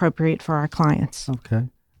that were appropriate for our clients. Okay.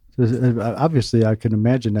 So, obviously, I can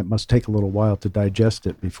imagine that must take a little while to digest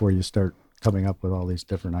it before you start coming up with all these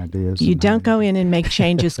different ideas. You don't go in and make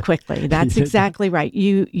changes quickly. That's exactly right.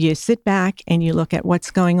 You sit back and you look at what's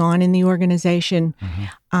going on in the organization.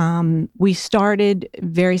 We started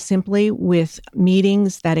very simply with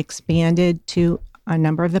meetings that expanded to a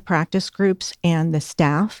number of the practice groups and the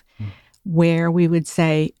staff, where we would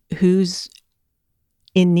say, who's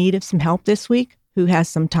in need of some help this week, who has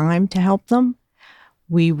some time to help them.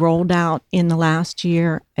 We rolled out in the last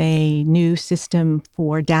year a new system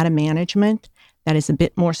for data management that is a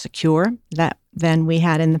bit more secure than we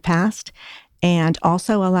had in the past, and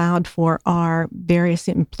also allowed for our various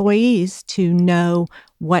employees to know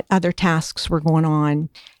what other tasks were going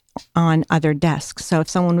on other desks. So if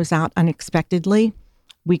someone was out unexpectedly,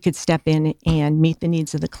 we could step in and meet the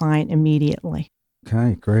needs of the client immediately.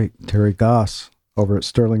 Okay, great. Terry Goss over at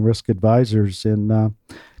Sterling Risk Advisors in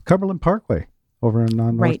Cumberland Parkway. Over in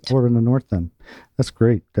the north end. That's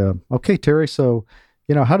great. Okay, Terry, so,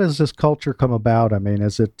 how does this culture come about? I mean,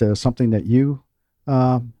 is it something that you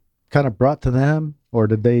kind of brought to them, or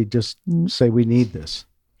did they just say, we need this?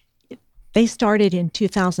 They started in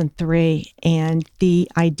 2003, and the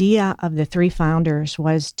idea of the three founders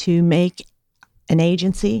was to make an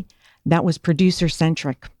agency that was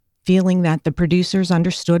producer-centric, feeling that the producers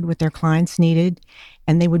understood what their clients needed,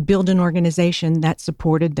 and they would build an organization that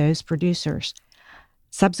supported those producers.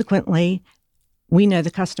 Subsequently, we know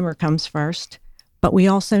the customer comes first, but we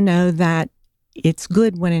also know that it's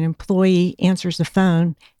good when an employee answers the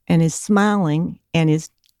phone and is smiling and is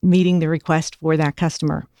meeting the request for that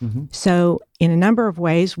customer. So in a number of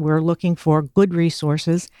ways, we're looking for good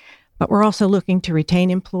resources, but we're also looking to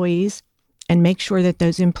retain employees and make sure that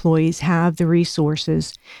those employees have the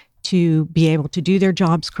resources to be able to do their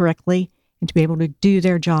jobs correctly and to be able to do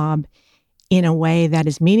their job in a way that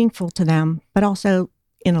is meaningful to them, but also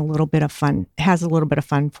in a little bit of fun, has a little bit of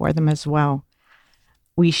fun for them as well.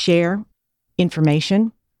 We share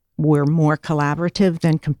information. We're more collaborative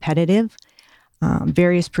than competitive.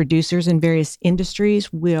 Various producers in various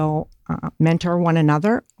industries will mentor one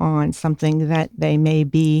another on something that they may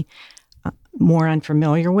be more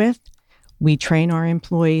unfamiliar with. We train our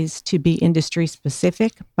employees to be industry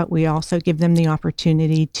specific, but we also give them the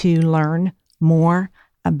opportunity to learn more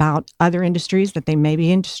about other industries that they may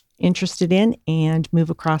be interested in and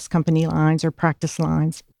move across company lines or practice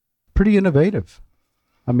lines. Pretty innovative.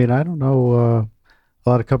 I mean, I don't know a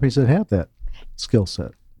lot of companies that have that skill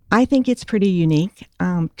set. I think it's pretty unique.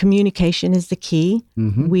 Communication is the key.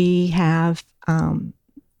 We have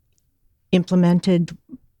implemented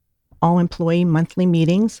all employee monthly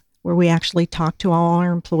meetings where we actually talk to all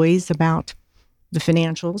our employees about the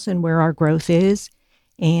financials and where our growth is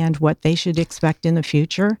and what they should expect in the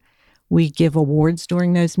future. We give awards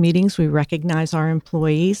during those meetings. We recognize our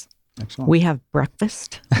employees. Excellent. We have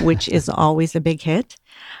breakfast, which is always a big hit.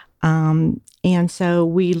 And so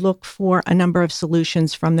we look for a number of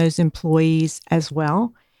solutions from those employees as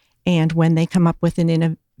well. And when they come up with an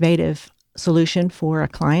innovative solution for a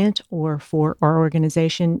client or for our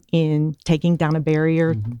organization in taking down a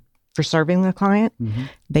barrier for serving the client,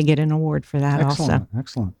 they get an award for that also.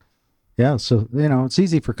 Excellent. Yeah, so, it's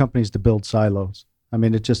easy for companies to build silos. I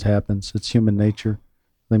mean, it just happens. It's human nature.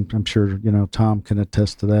 I'm sure, Tom can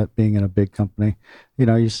attest to that, being in a big company.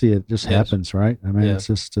 You see it just happens, right? I mean, it's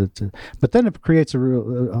just, but then it creates a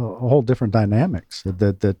whole different dynamics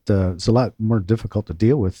that it's a lot more difficult to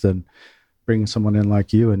deal with than bringing someone in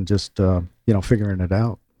like you and just, figuring it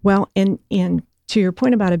out. Well, and to your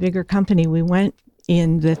point about a bigger company, we went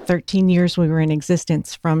in the 13 years we were in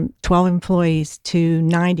existence from 12 employees to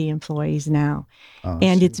 90 employees now.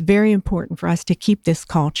 And it's very important for us to keep this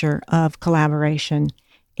culture of collaboration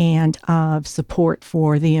and of support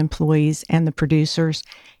for the employees and the producers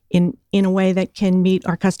in a way that can meet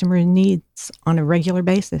our customer needs on a regular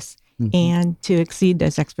basis and to exceed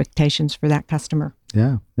those expectations for that customer.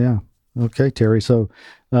 Yeah. Okay, Terry. So,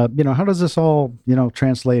 how does this all,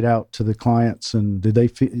 translate out to the clients? And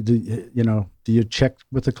do you check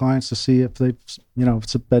with the clients to see if they've, if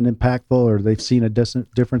it's been impactful or they've seen a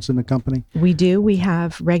difference in the company? We do. We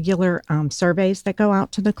have regular surveys that go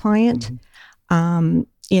out to the client.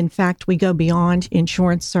 In fact, we go beyond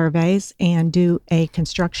insurance surveys and do a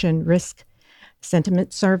construction risk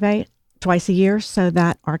sentiment survey twice a year so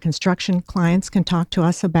that our construction clients can talk to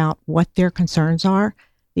us about what their concerns are,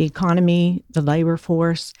 the economy, the labor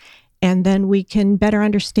force, and then we can better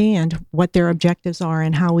understand what their objectives are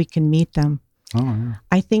and how we can meet them. Oh, yeah.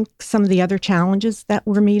 I think some of the other challenges that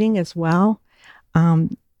we're meeting as well,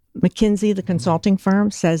 McKinsey, the consulting firm,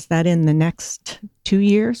 says that in the next 2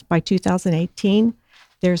 years, by 2018,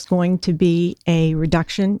 there's going to be a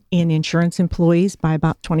reduction in insurance employees by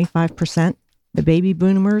about 25%. The baby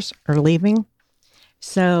boomers are leaving.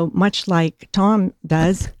 So much like Tom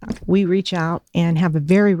does, we reach out and have a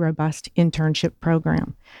very robust internship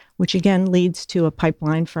program, which again leads to a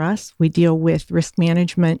pipeline for us. We deal with risk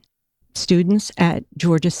management students at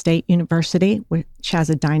Georgia State University, which has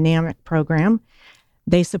a dynamic program.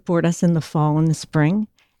 They support us in the fall and the spring.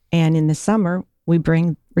 And in the summer, we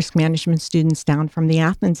bring risk management students down from the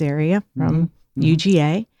Athens area, from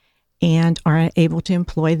UGA, and are able to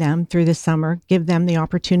employ them through the summer, give them the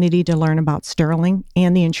opportunity to learn about Sterling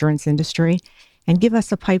and the insurance industry, and give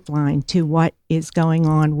us a pipeline to what is going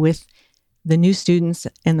on with the new students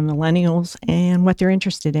and the millennials and what they're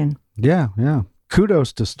interested in. Yeah.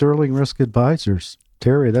 Kudos to Sterling Risk Advisors.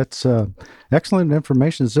 Terry, that's excellent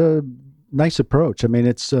information. It's a nice approach. I mean,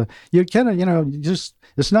 it's, you kind of,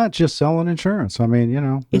 it's not just selling insurance. I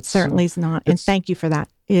mean, it certainly is not. And thank you for that.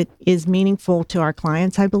 It is meaningful to our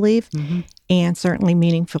clients, I believe, and certainly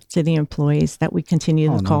meaningful to the employees that we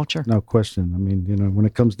continue the culture. No question. I mean, when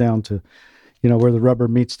it comes down to, where the rubber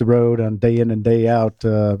meets the road on day in and day out,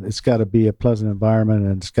 it's got to be a pleasant environment,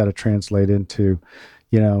 and it's got to translate into,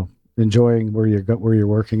 enjoying where you're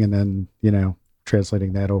working, and then,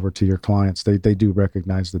 translating that over to your clients. They do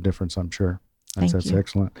recognize the difference, I'm sure. That's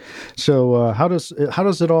excellent. So how does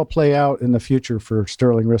it all play out in the future for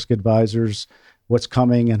Sterling Risk Advisors? What's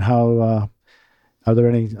coming, and how are there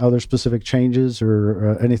any other specific changes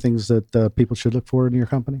or any things that people should look for in your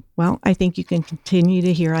company? Well, I think you can continue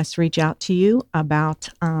to hear us reach out to you about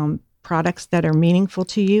products that are meaningful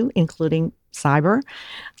to you, including cyber.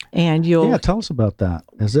 And tell us about that.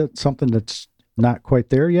 Is it something that's not quite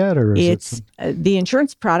there yet, or is the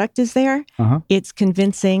insurance product is there? It's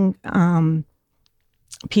convincing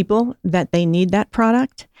people that they need that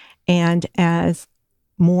product, and as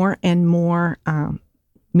more and more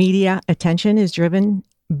media attention is driven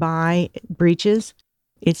by breaches,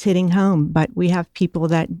 it's hitting home. But we have people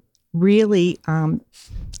that really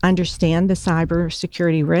understand the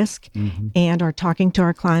cybersecurity risk and are talking to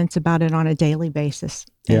our clients about it on a daily basis.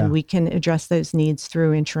 And we can address those needs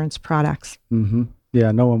through insurance products.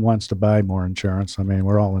 Yeah, no one wants to buy more insurance. I mean,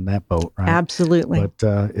 we're all in that boat, right? Absolutely.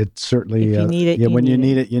 But it's certainly, if you need it, when you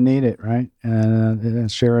need it, you need it, right?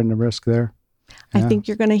 And sharing the risk there. I think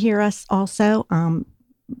you're going to hear us also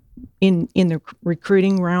in the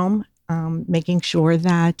recruiting realm, making sure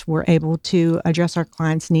that we're able to address our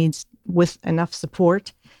clients' needs with enough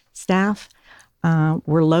support staff.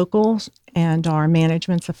 We're local, and our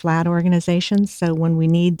management's a flat organization. So when we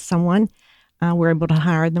need someone, we're able to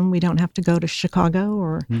hire them. We don't have to go to Chicago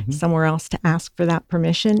or somewhere else to ask for that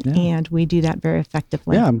permission, and we do that very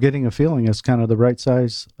effectively. Yeah, I'm getting a feeling it's kind of the right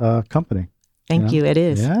size company. Thank you. It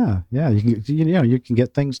is. Yeah. You can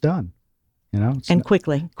get things done. And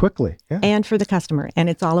quickly. Yeah. And for the customer, and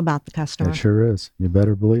it's all about the customer. It sure is. You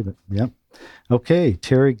better believe it. Yep. Okay,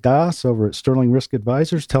 Terry Goss over at Sterling Risk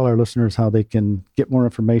Advisors. Tell our listeners how they can get more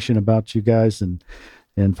information about you guys and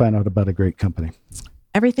find out about a great company.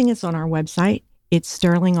 Everything is on our website. It's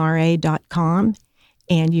sterlingra.com,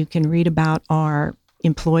 and you can read about our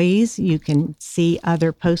employees. You can see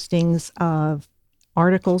other postings of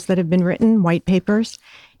articles that have been written, white papers,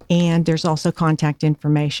 and there's also contact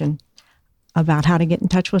information. about how to get in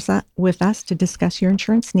touch with us to discuss your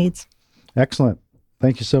insurance needs. Excellent.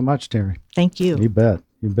 Thank you so much, Terry. Thank you. You bet.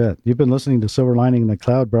 You bet. You've been listening to Silver Lining in the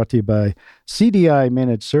Cloud, brought to you by CDI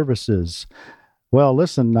Managed Services. Well,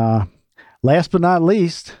 listen, last but not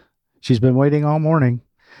least, she's been waiting all morning,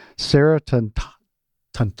 Sarah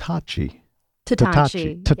Tatachi. Yes.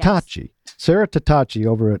 Sarah Tatachi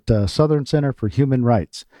over at Southern Center for Human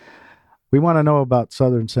Rights. We want to know about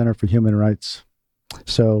Southern Center for Human Rights.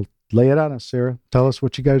 So lay it on us, Sarah. Tell us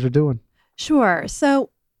what you guys are doing. Sure. So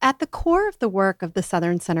at the core of the work of the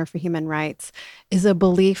Southern Center for Human Rights is a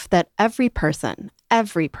belief that every person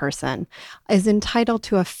is entitled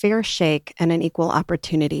to a fair shake and an equal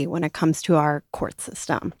opportunity when it comes to our court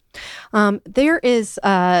system. There is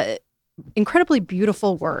incredibly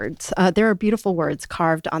beautiful words. There are beautiful words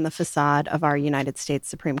carved on the facade of our United States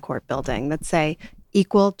Supreme Court building that say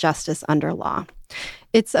equal justice under law.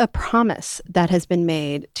 It's a promise that has been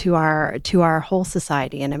made to our whole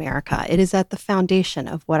society in America. It is at the foundation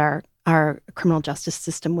of what our criminal justice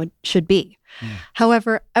system should be.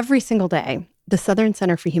 However, every single day, the Southern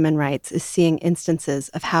Center for Human Rights is seeing instances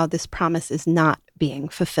of how this promise is not being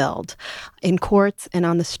fulfilled in courts and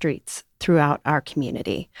on the streets throughout our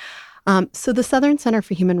community. So the Southern Center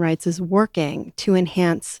for Human Rights is working to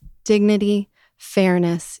enhance dignity,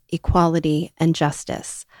 fairness, equality, and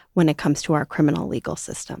justice when it comes to our criminal legal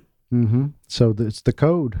system. Mm-hmm. So it's the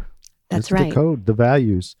code. That's it's right. The code, the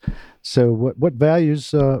values. So what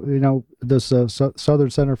values, does Southern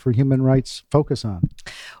Center for Human Rights focus on?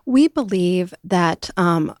 We believe that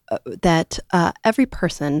every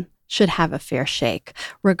person should have a fair shake,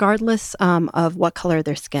 regardless of what color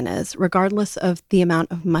their skin is, regardless of the amount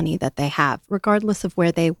of money that they have, regardless of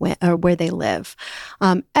where they live.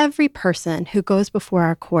 Every person who goes before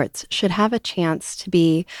our courts should have a chance to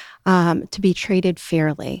be treated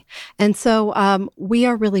fairly. And so we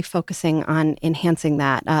are really focusing on enhancing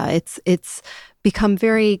that. It's become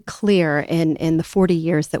very clear in the 40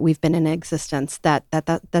 years that we've been in existence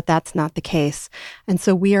that's not the case. And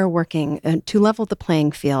so we are working to level the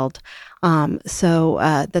playing field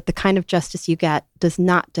so that the kind of justice you get does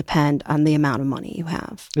not depend on the amount of money you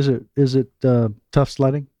have. Is it tough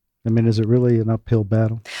sledding? I mean, is it really an uphill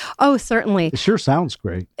battle? Oh, certainly. It sure sounds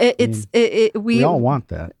great. We all want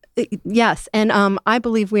that. Yes. And I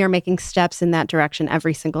believe we are making steps in that direction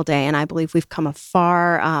every single day. And I believe we've come a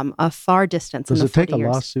far distance in the 40 years. Does it take a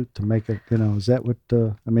lawsuit to make it, is that what,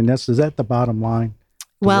 is that the bottom line?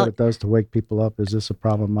 Well, what it does to wake people up? Is this a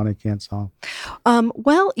problem money can't solve? At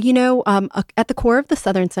the core of the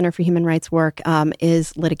Southern Center for Human Rights work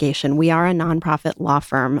is litigation. We are a nonprofit law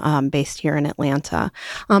firm based here in Atlanta.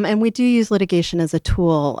 And we do use litigation as a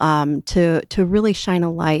tool to really shine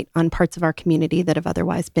a light on parts of our community that have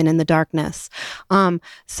otherwise been in the darkness.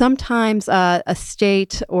 Sometimes a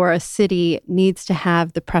state or a city needs to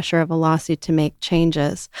have the pressure of a lawsuit to make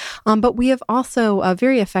changes. But we have also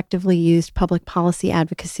very effectively used public policy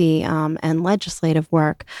advocacy and legislative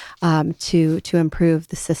work to improve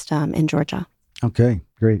the system in Georgia. Okay,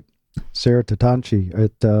 great. Sarah Tatachi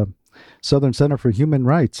at Southern Center for Human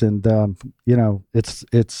Rights, and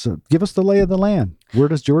it's give us the lay of the land. Where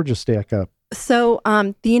does Georgia stack up? So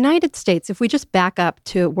the United States, if we just back up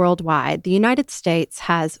to worldwide, the United States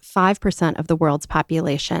has 5% of the world's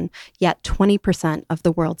population, yet 20% of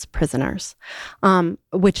the world's prisoners,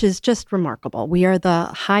 which is just remarkable. We are the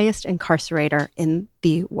highest incarcerator in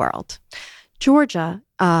the world. Georgia,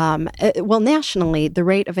 nationally, the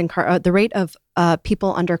rate of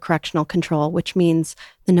people under correctional control, which means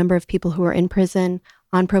the number of people who are in prison,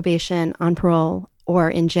 on probation, on parole,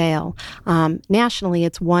 or in jail. Nationally,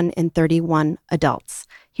 it's 1 in 31 adults.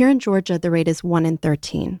 Here in Georgia, the rate is 1 in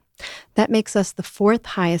 13. That makes us the fourth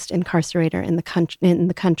highest incarcerator in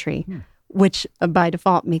the country, which by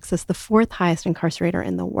default makes us the fourth highest incarcerator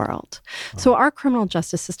in the world. So our criminal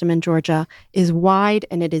justice system in Georgia is wide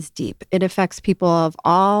and it is deep. It affects people of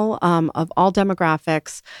all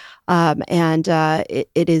demographics, and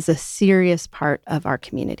it is a serious part of our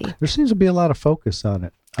community. There seems to be a lot of focus on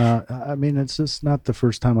it. It's just not the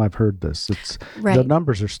first time I've heard this. Right. The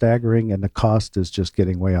numbers are staggering, and the cost is just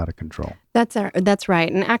getting way out of control. That's right.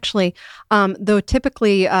 And actually, though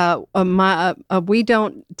typically we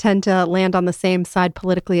don't tend to land on the same side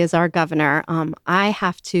politically as our governor, I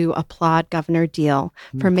have to applaud Governor Deal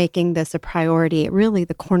for making this a priority, really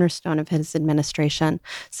the cornerstone of his administration.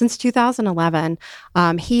 Since 2011,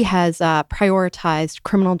 he has prioritized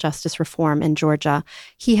criminal justice reform in Georgia.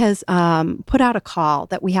 He has put out a call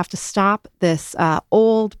that we have to stop this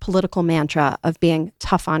old political mantra of being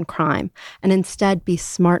tough on crime and instead be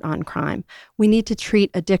smart on crime. We need to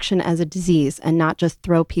treat addiction as a disease and not just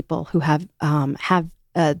throw people who have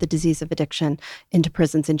the disease of addiction into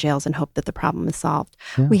prisons and jails and hope that the problem is solved.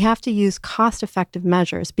 Yeah. We have to use cost-effective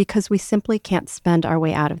measures because we simply can't spend our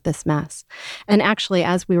way out of this mess. And actually,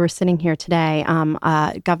 as we were sitting here today,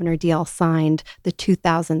 Governor Deal signed the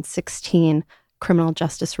 2016 Criminal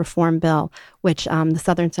Justice Reform Bill, which the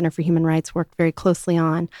Southern Center for Human Rights worked very closely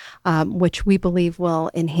on, which we believe will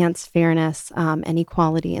enhance fairness and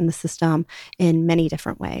equality in the system in many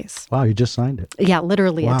different ways. Wow, you just signed it. Yeah,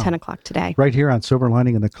 literally Wow. at 10 o'clock today. Right here on Silver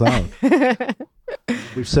Lining in the Cloud.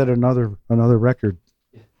 We've set another record.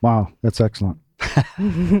 Wow, that's excellent.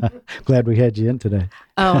 Glad we had you in today.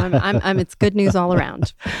 Oh, I'm it's good news all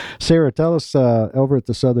around. Sarah, tell us over at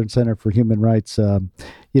the Southern Center for Human Rights,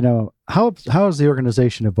 how has the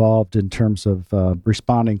organization evolved in terms of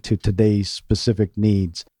responding to today's specific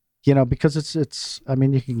needs? Because it's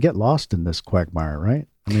you can get lost in this quagmire, right?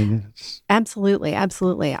 Absolutely.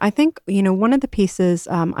 I think, one of the pieces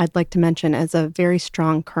I'd like to mention as a very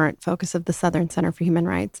strong current focus of the Southern Center for Human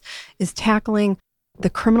Rights is tackling the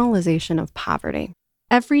criminalization of poverty.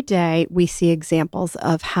 Every day, we see examples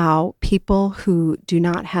of how people who do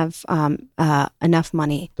not have enough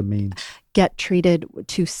money get treated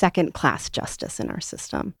to second-class justice in our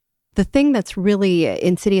system. The thing that's really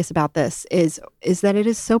insidious about this is that it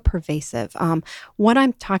is so pervasive. What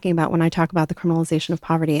I'm talking about when I talk about the criminalization of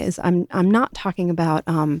poverty is I'm not talking about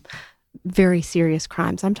very serious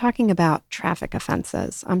crimes. I'm talking about traffic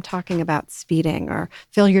offenses. I'm talking about speeding or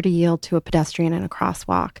failure to yield to a pedestrian in a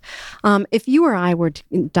crosswalk. If you or I were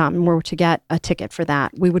to get a ticket for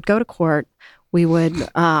that, we would go to court. We would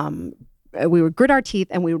grit our teeth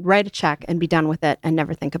and we would write a check and be done with it and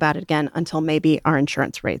never think about it again until maybe our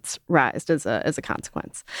insurance rates rise as a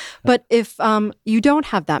consequence. But if you don't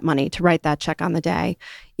have that money to write that check on the day,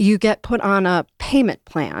 you get put on a payment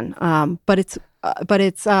plan, but it's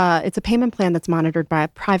a payment plan that's monitored by a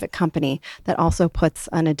private company that also puts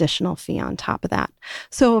an additional fee on top of that.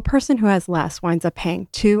 So a person who has less winds up paying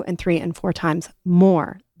 2 and 3 and 4 times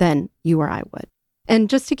more than you or I would. And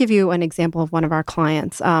just to give you an example of one of our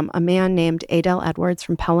clients, a man named Adel Edwards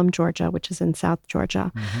from Pelham, Georgia, which is in South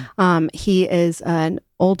Georgia. Mm-hmm. He is an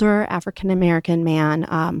older African-American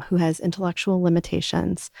man who has intellectual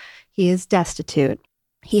limitations. He is destitute.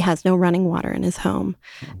 He has no running water in his home,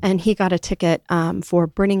 and he got a ticket for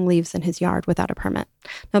burning leaves in his yard without a permit.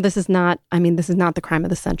 Now, this is not the crime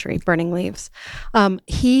of the century, burning leaves. When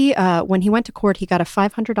he went to court, he got a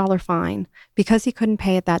 $500 fine because he couldn't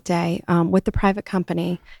pay it that day with the private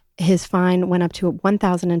company. His fine went up to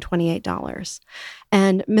 $1,028.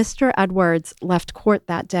 And Mr. Edwards left court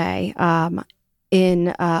that day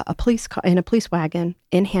in a police wagon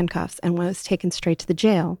in handcuffs and was taken straight to the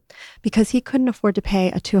jail because he couldn't afford to pay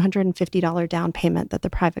a $250 down payment that the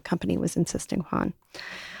private company was insisting upon.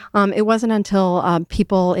 It wasn't until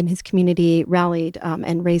people in his community rallied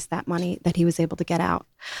and raised that money that he was able to get out.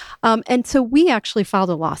 And so we actually filed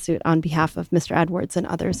a lawsuit on behalf of Mr. Edwards and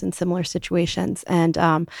others in similar situations. And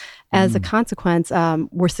as a consequence,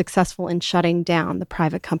 we're successful in shutting down the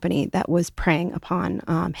private company that was preying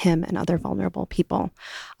upon him and other vulnerable people.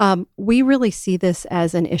 We really see this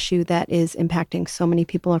as an issue that is impacting so many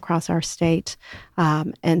people across our state.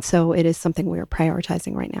 And so it is something we are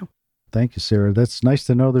prioritizing right now. Thank you, Sarah. That's nice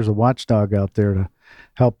to know there's a watchdog out there to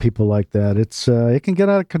help people like that. It can get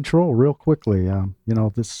out of control real quickly. The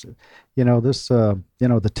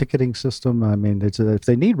ticketing system. If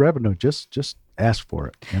they need revenue, just ask for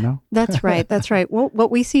it. That's right. That's right. Well, what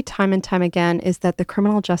we see time and time again is that the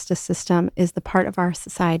criminal justice system is the part of our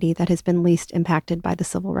society that has been least impacted by the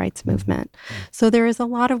civil rights movement. Mm-hmm. So there is a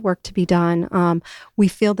lot of work to be done. We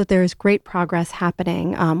feel that there is great progress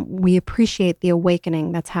happening. We appreciate the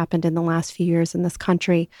awakening that's happened in the last few years in this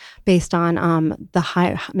country based on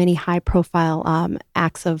many high-profile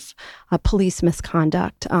acts of police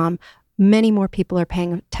misconduct. Many more people are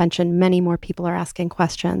paying attention. Many more people are asking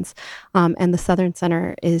questions. And the Southern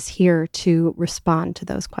Center is here to respond to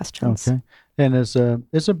those questions. Okay. And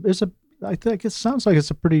I think it sounds like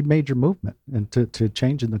it's a pretty major movement and to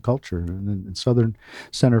change in the culture. And Southern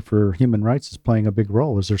Center for Human Rights is playing a big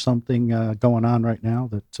role. Is there something going on right now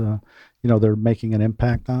that they're making an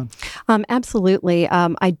impact on? Absolutely.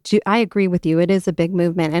 I agree with you. It is a big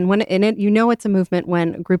movement. And it's a movement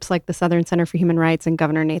when groups like the Southern Center for Human Rights and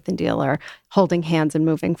Governor Nathan Deal are holding hands and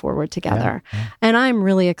moving forward together. Yeah. And I'm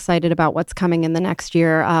really excited about what's coming in the next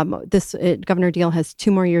year. Governor Deal has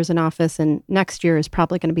 2 more years in office, and next year is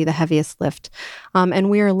probably going to be the heaviest lift. And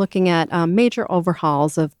we are looking at major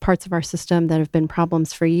overhauls of parts of our system that have been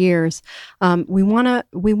problems for years. We want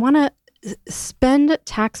to spend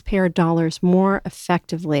taxpayer dollars more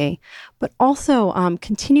effectively, but also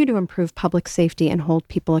continue to improve public safety and hold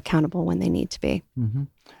people accountable when they need to be. Mm-hmm.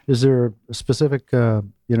 Is there a specific,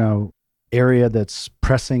 area that's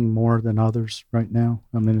pressing more than others right now?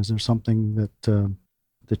 I mean, is there something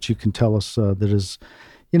that you can tell us that is,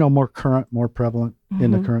 more current, more prevalent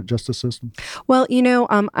in the current justice system? Well,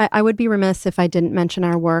 I would be remiss if I didn't mention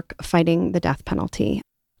our work fighting the death penalty.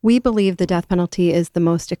 We believe the death penalty is the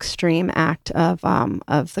most extreme act of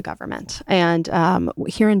the government. And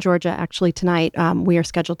here in Georgia, actually tonight, we are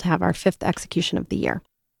scheduled to have our 5th execution of the year.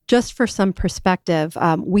 Just for some perspective,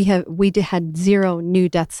 we had 0 new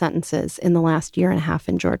death sentences in the last year and a half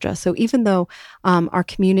in Georgia. So even though our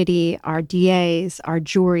community, our DAs, our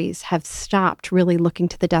juries have stopped really looking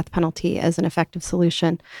to the death penalty as an effective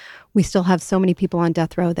solution, we still have so many people on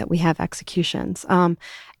death row that we have executions.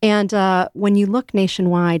 And when you look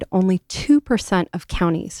nationwide, only 2% of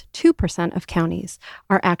counties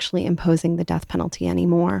are actually imposing the death penalty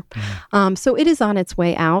anymore. So it is on its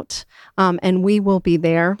way out, and we will be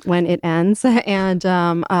there when it ends. And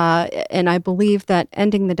I believe that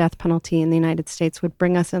ending the death penalty in the United States would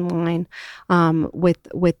bring us in line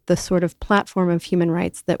with the sort of platform of human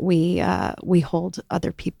rights that we hold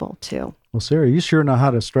other people to. Well, Sarah, you sure know how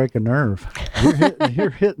to strike a nerve.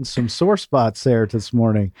 You're hitting some sore spots there this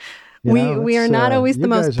morning. We are not always the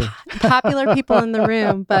most popular people in the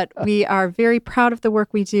room, but we are very proud of the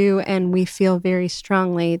work we do, and we feel very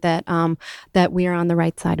strongly that that we are on the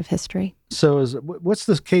right side of history. So what's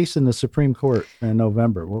this case in the Supreme Court in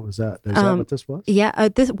November? What was that? Is that what this was? Yeah,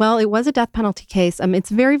 it was a death penalty case. It's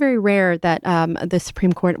very, very rare that the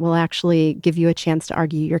Supreme Court will actually give you a chance to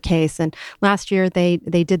argue your case. And last year they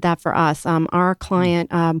did that for us. Our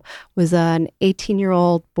client was an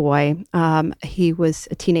 18-year-old boy. He was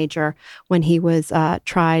a teenager when he was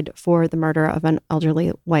tried for the murder of an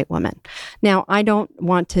elderly white woman. Now, I don't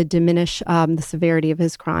want to diminish the severity of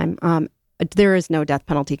his crime. There is no death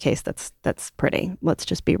penalty case that's pretty. Let's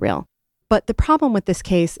just be real. But the problem with this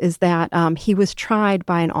case is that he was tried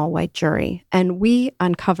by an all-white jury. And we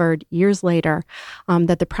uncovered years later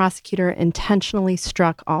that the prosecutor intentionally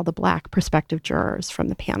struck all the Black prospective jurors from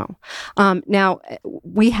the panel. Now,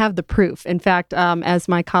 we have the proof. In fact, as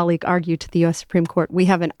my colleague argued to the U.S. Supreme Court, we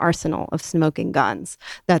have an arsenal of smoking guns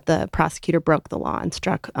that the prosecutor broke the law and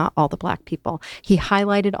struck all the Black people. He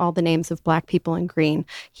highlighted all the names of Black people in green.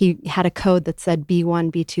 He had a code that said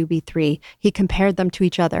B1, B2, B3. He compared them to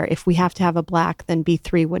each other. If we have to have a Black, then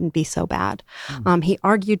B3 wouldn't be so bad. He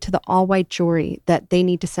argued to the all-white jury that they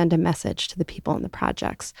need to send a message to the people in the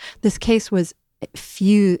projects. This case was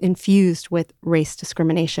infused with race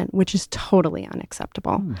discrimination, which is totally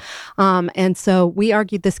unacceptable. And so we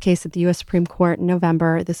argued this case at the U.S. Supreme Court in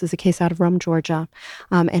November. This is a case out of Rome, Georgia.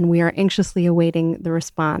 And we are anxiously awaiting the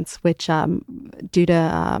response, which due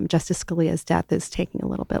to Justice Scalia's death is taking a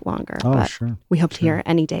little bit longer. But sure. We hope to hear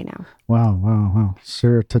any day now. Wow.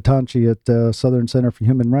 Sarah Tatanchi at Southern Center for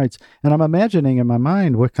Human Rights. And I'm imagining in my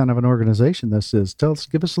mind what kind of an organization this is.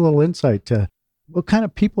 Give us a little insight to what kind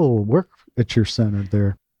of people work at your center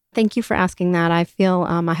there. Thank you for asking that. I feel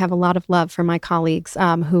I have a lot of love for my colleagues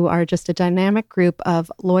who are just a dynamic group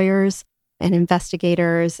of lawyers and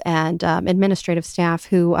investigators and administrative staff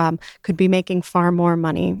who could be making far more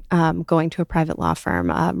money going to a private law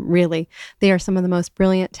firm. Really, they are some of the most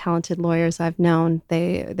brilliant, talented lawyers I've known.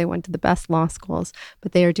 They went to the best law schools,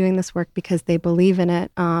 but they are doing this work because they believe in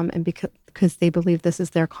it and because they believe this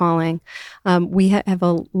is their calling. We have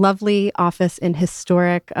a lovely office in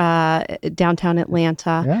historic downtown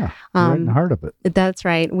Atlanta. Yeah, right in the heart of it. That's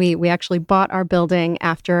right. We actually bought our building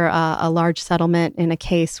after a large settlement in a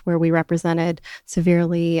case where we represented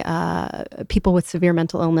severely people with severe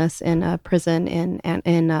mental illness in a prison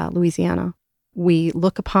in Louisiana. We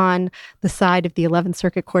look upon the side of the 11th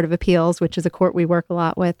Circuit Court of Appeals, which is a court we work a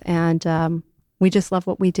lot with, and we just love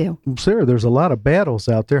what we do. Sarah, there's a lot of battles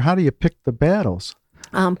out there. How do you pick the battles?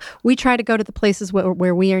 We try to go to the places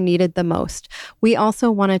where we are needed the most. We also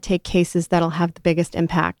want to take cases that'll have the biggest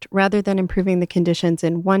impact. Rather than improving the conditions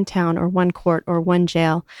in one town or one court or one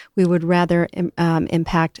jail, we would rather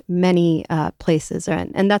impact many places.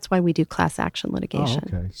 And that's why we do class action litigation.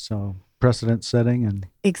 Oh, okay. So precedent setting and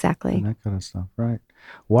exactly and that kind of stuff, right?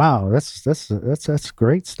 Wow, that's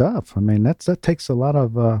great stuff. I mean, that takes a lot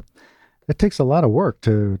of it takes a lot of work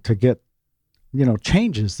to get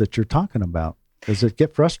changes that you're talking about. Does it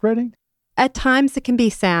get frustrating? At times it can be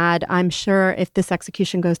sad. I'm sure if this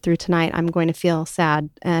execution goes through tonight, I'm going to feel sad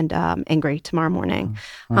and angry tomorrow morning.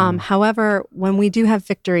 However, when we do have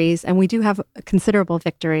victories, and we do have considerable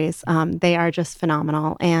victories, they are just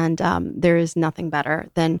phenomenal. And there is nothing better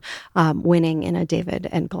than winning in a David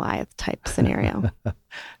and Goliath type scenario.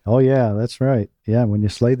 Oh, yeah, that's right. Yeah, when you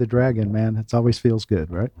slay the dragon, man, it always feels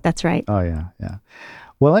good, right? That's right. Oh, yeah, yeah.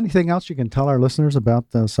 Well, anything else you can tell our listeners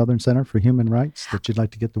about the Southern Center for Human Rights that you'd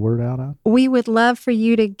like to get the word out on? We would love for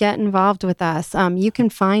you to get involved with us. You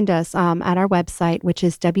can find us at our website, which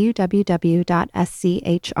is www.schr.org.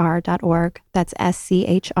 That's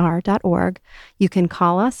schr.org. You can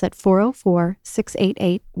call us at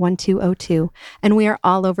 404-688-1202. And we are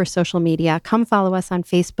all over social media. Come follow us on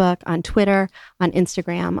Facebook, on Twitter, on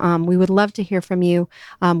Instagram. We would love to hear from you.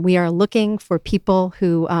 We are looking for people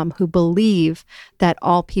who believe that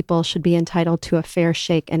all people should be entitled to a fair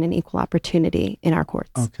shake and an equal opportunity in our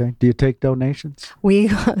courts. Okay. Do you take donations? We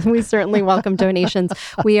certainly welcome donations.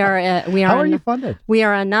 We are How are you funded? We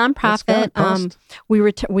are a nonprofit.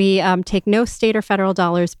 We take no state or federal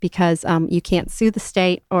dollars because you can't sue the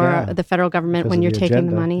state or the federal government when you're taking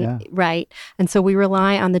the money. Yeah. Right. And so we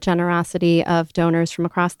rely on the generosity of donors from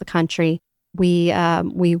across the country. We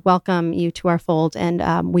welcome you to our fold,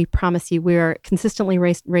 and we promise you we are consistently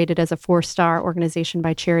rated as a 4-star organization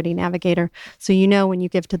by Charity Navigator. So when you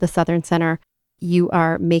give to the Southern Center, you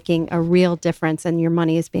are making a real difference, and your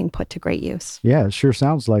money is being put to great use. Yeah, it sure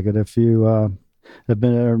sounds like it. If you have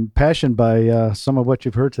been impassioned by some of what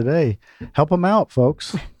you've heard today, help them out,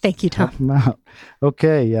 folks. Thank you, Tom. Help them out.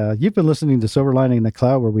 Okay, you've been listening to Silver Lining in the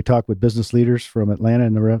Cloud, where we talk with business leaders from Atlanta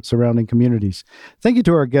and the surrounding communities. Thank you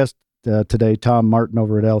to our guest today, Tom Martin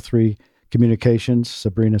over at L3 Communications,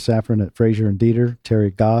 Sabrina Safran at Fraser and Dieter, Terry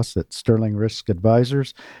Goss at Sterling Risk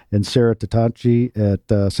Advisors, and Sarah Tatachi at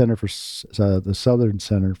the Southern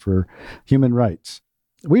Center for Human Rights.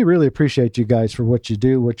 We really appreciate you guys for what you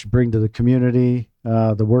do, what you bring to the community,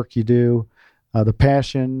 the work you do, the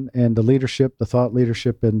passion and the leadership, the thought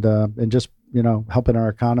leadership, and just helping our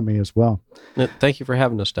economy as well. Thank you for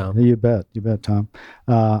having us, Tom. You bet, Tom.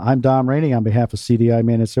 I'm Dom Rainey on behalf of CDI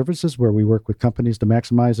Managed Services, where we work with companies to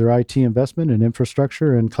maximize their IT investment in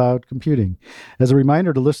infrastructure and cloud computing. As a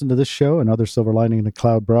reminder, to listen to this show and other Silver Lining in the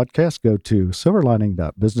Cloud broadcasts, go to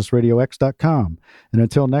silverlining.businessradiox.com. And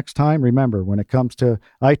until next time, remember, when it comes to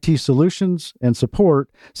IT solutions and support,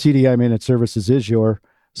 CDI Managed Services is your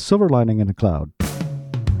Silver Lining in the Cloud.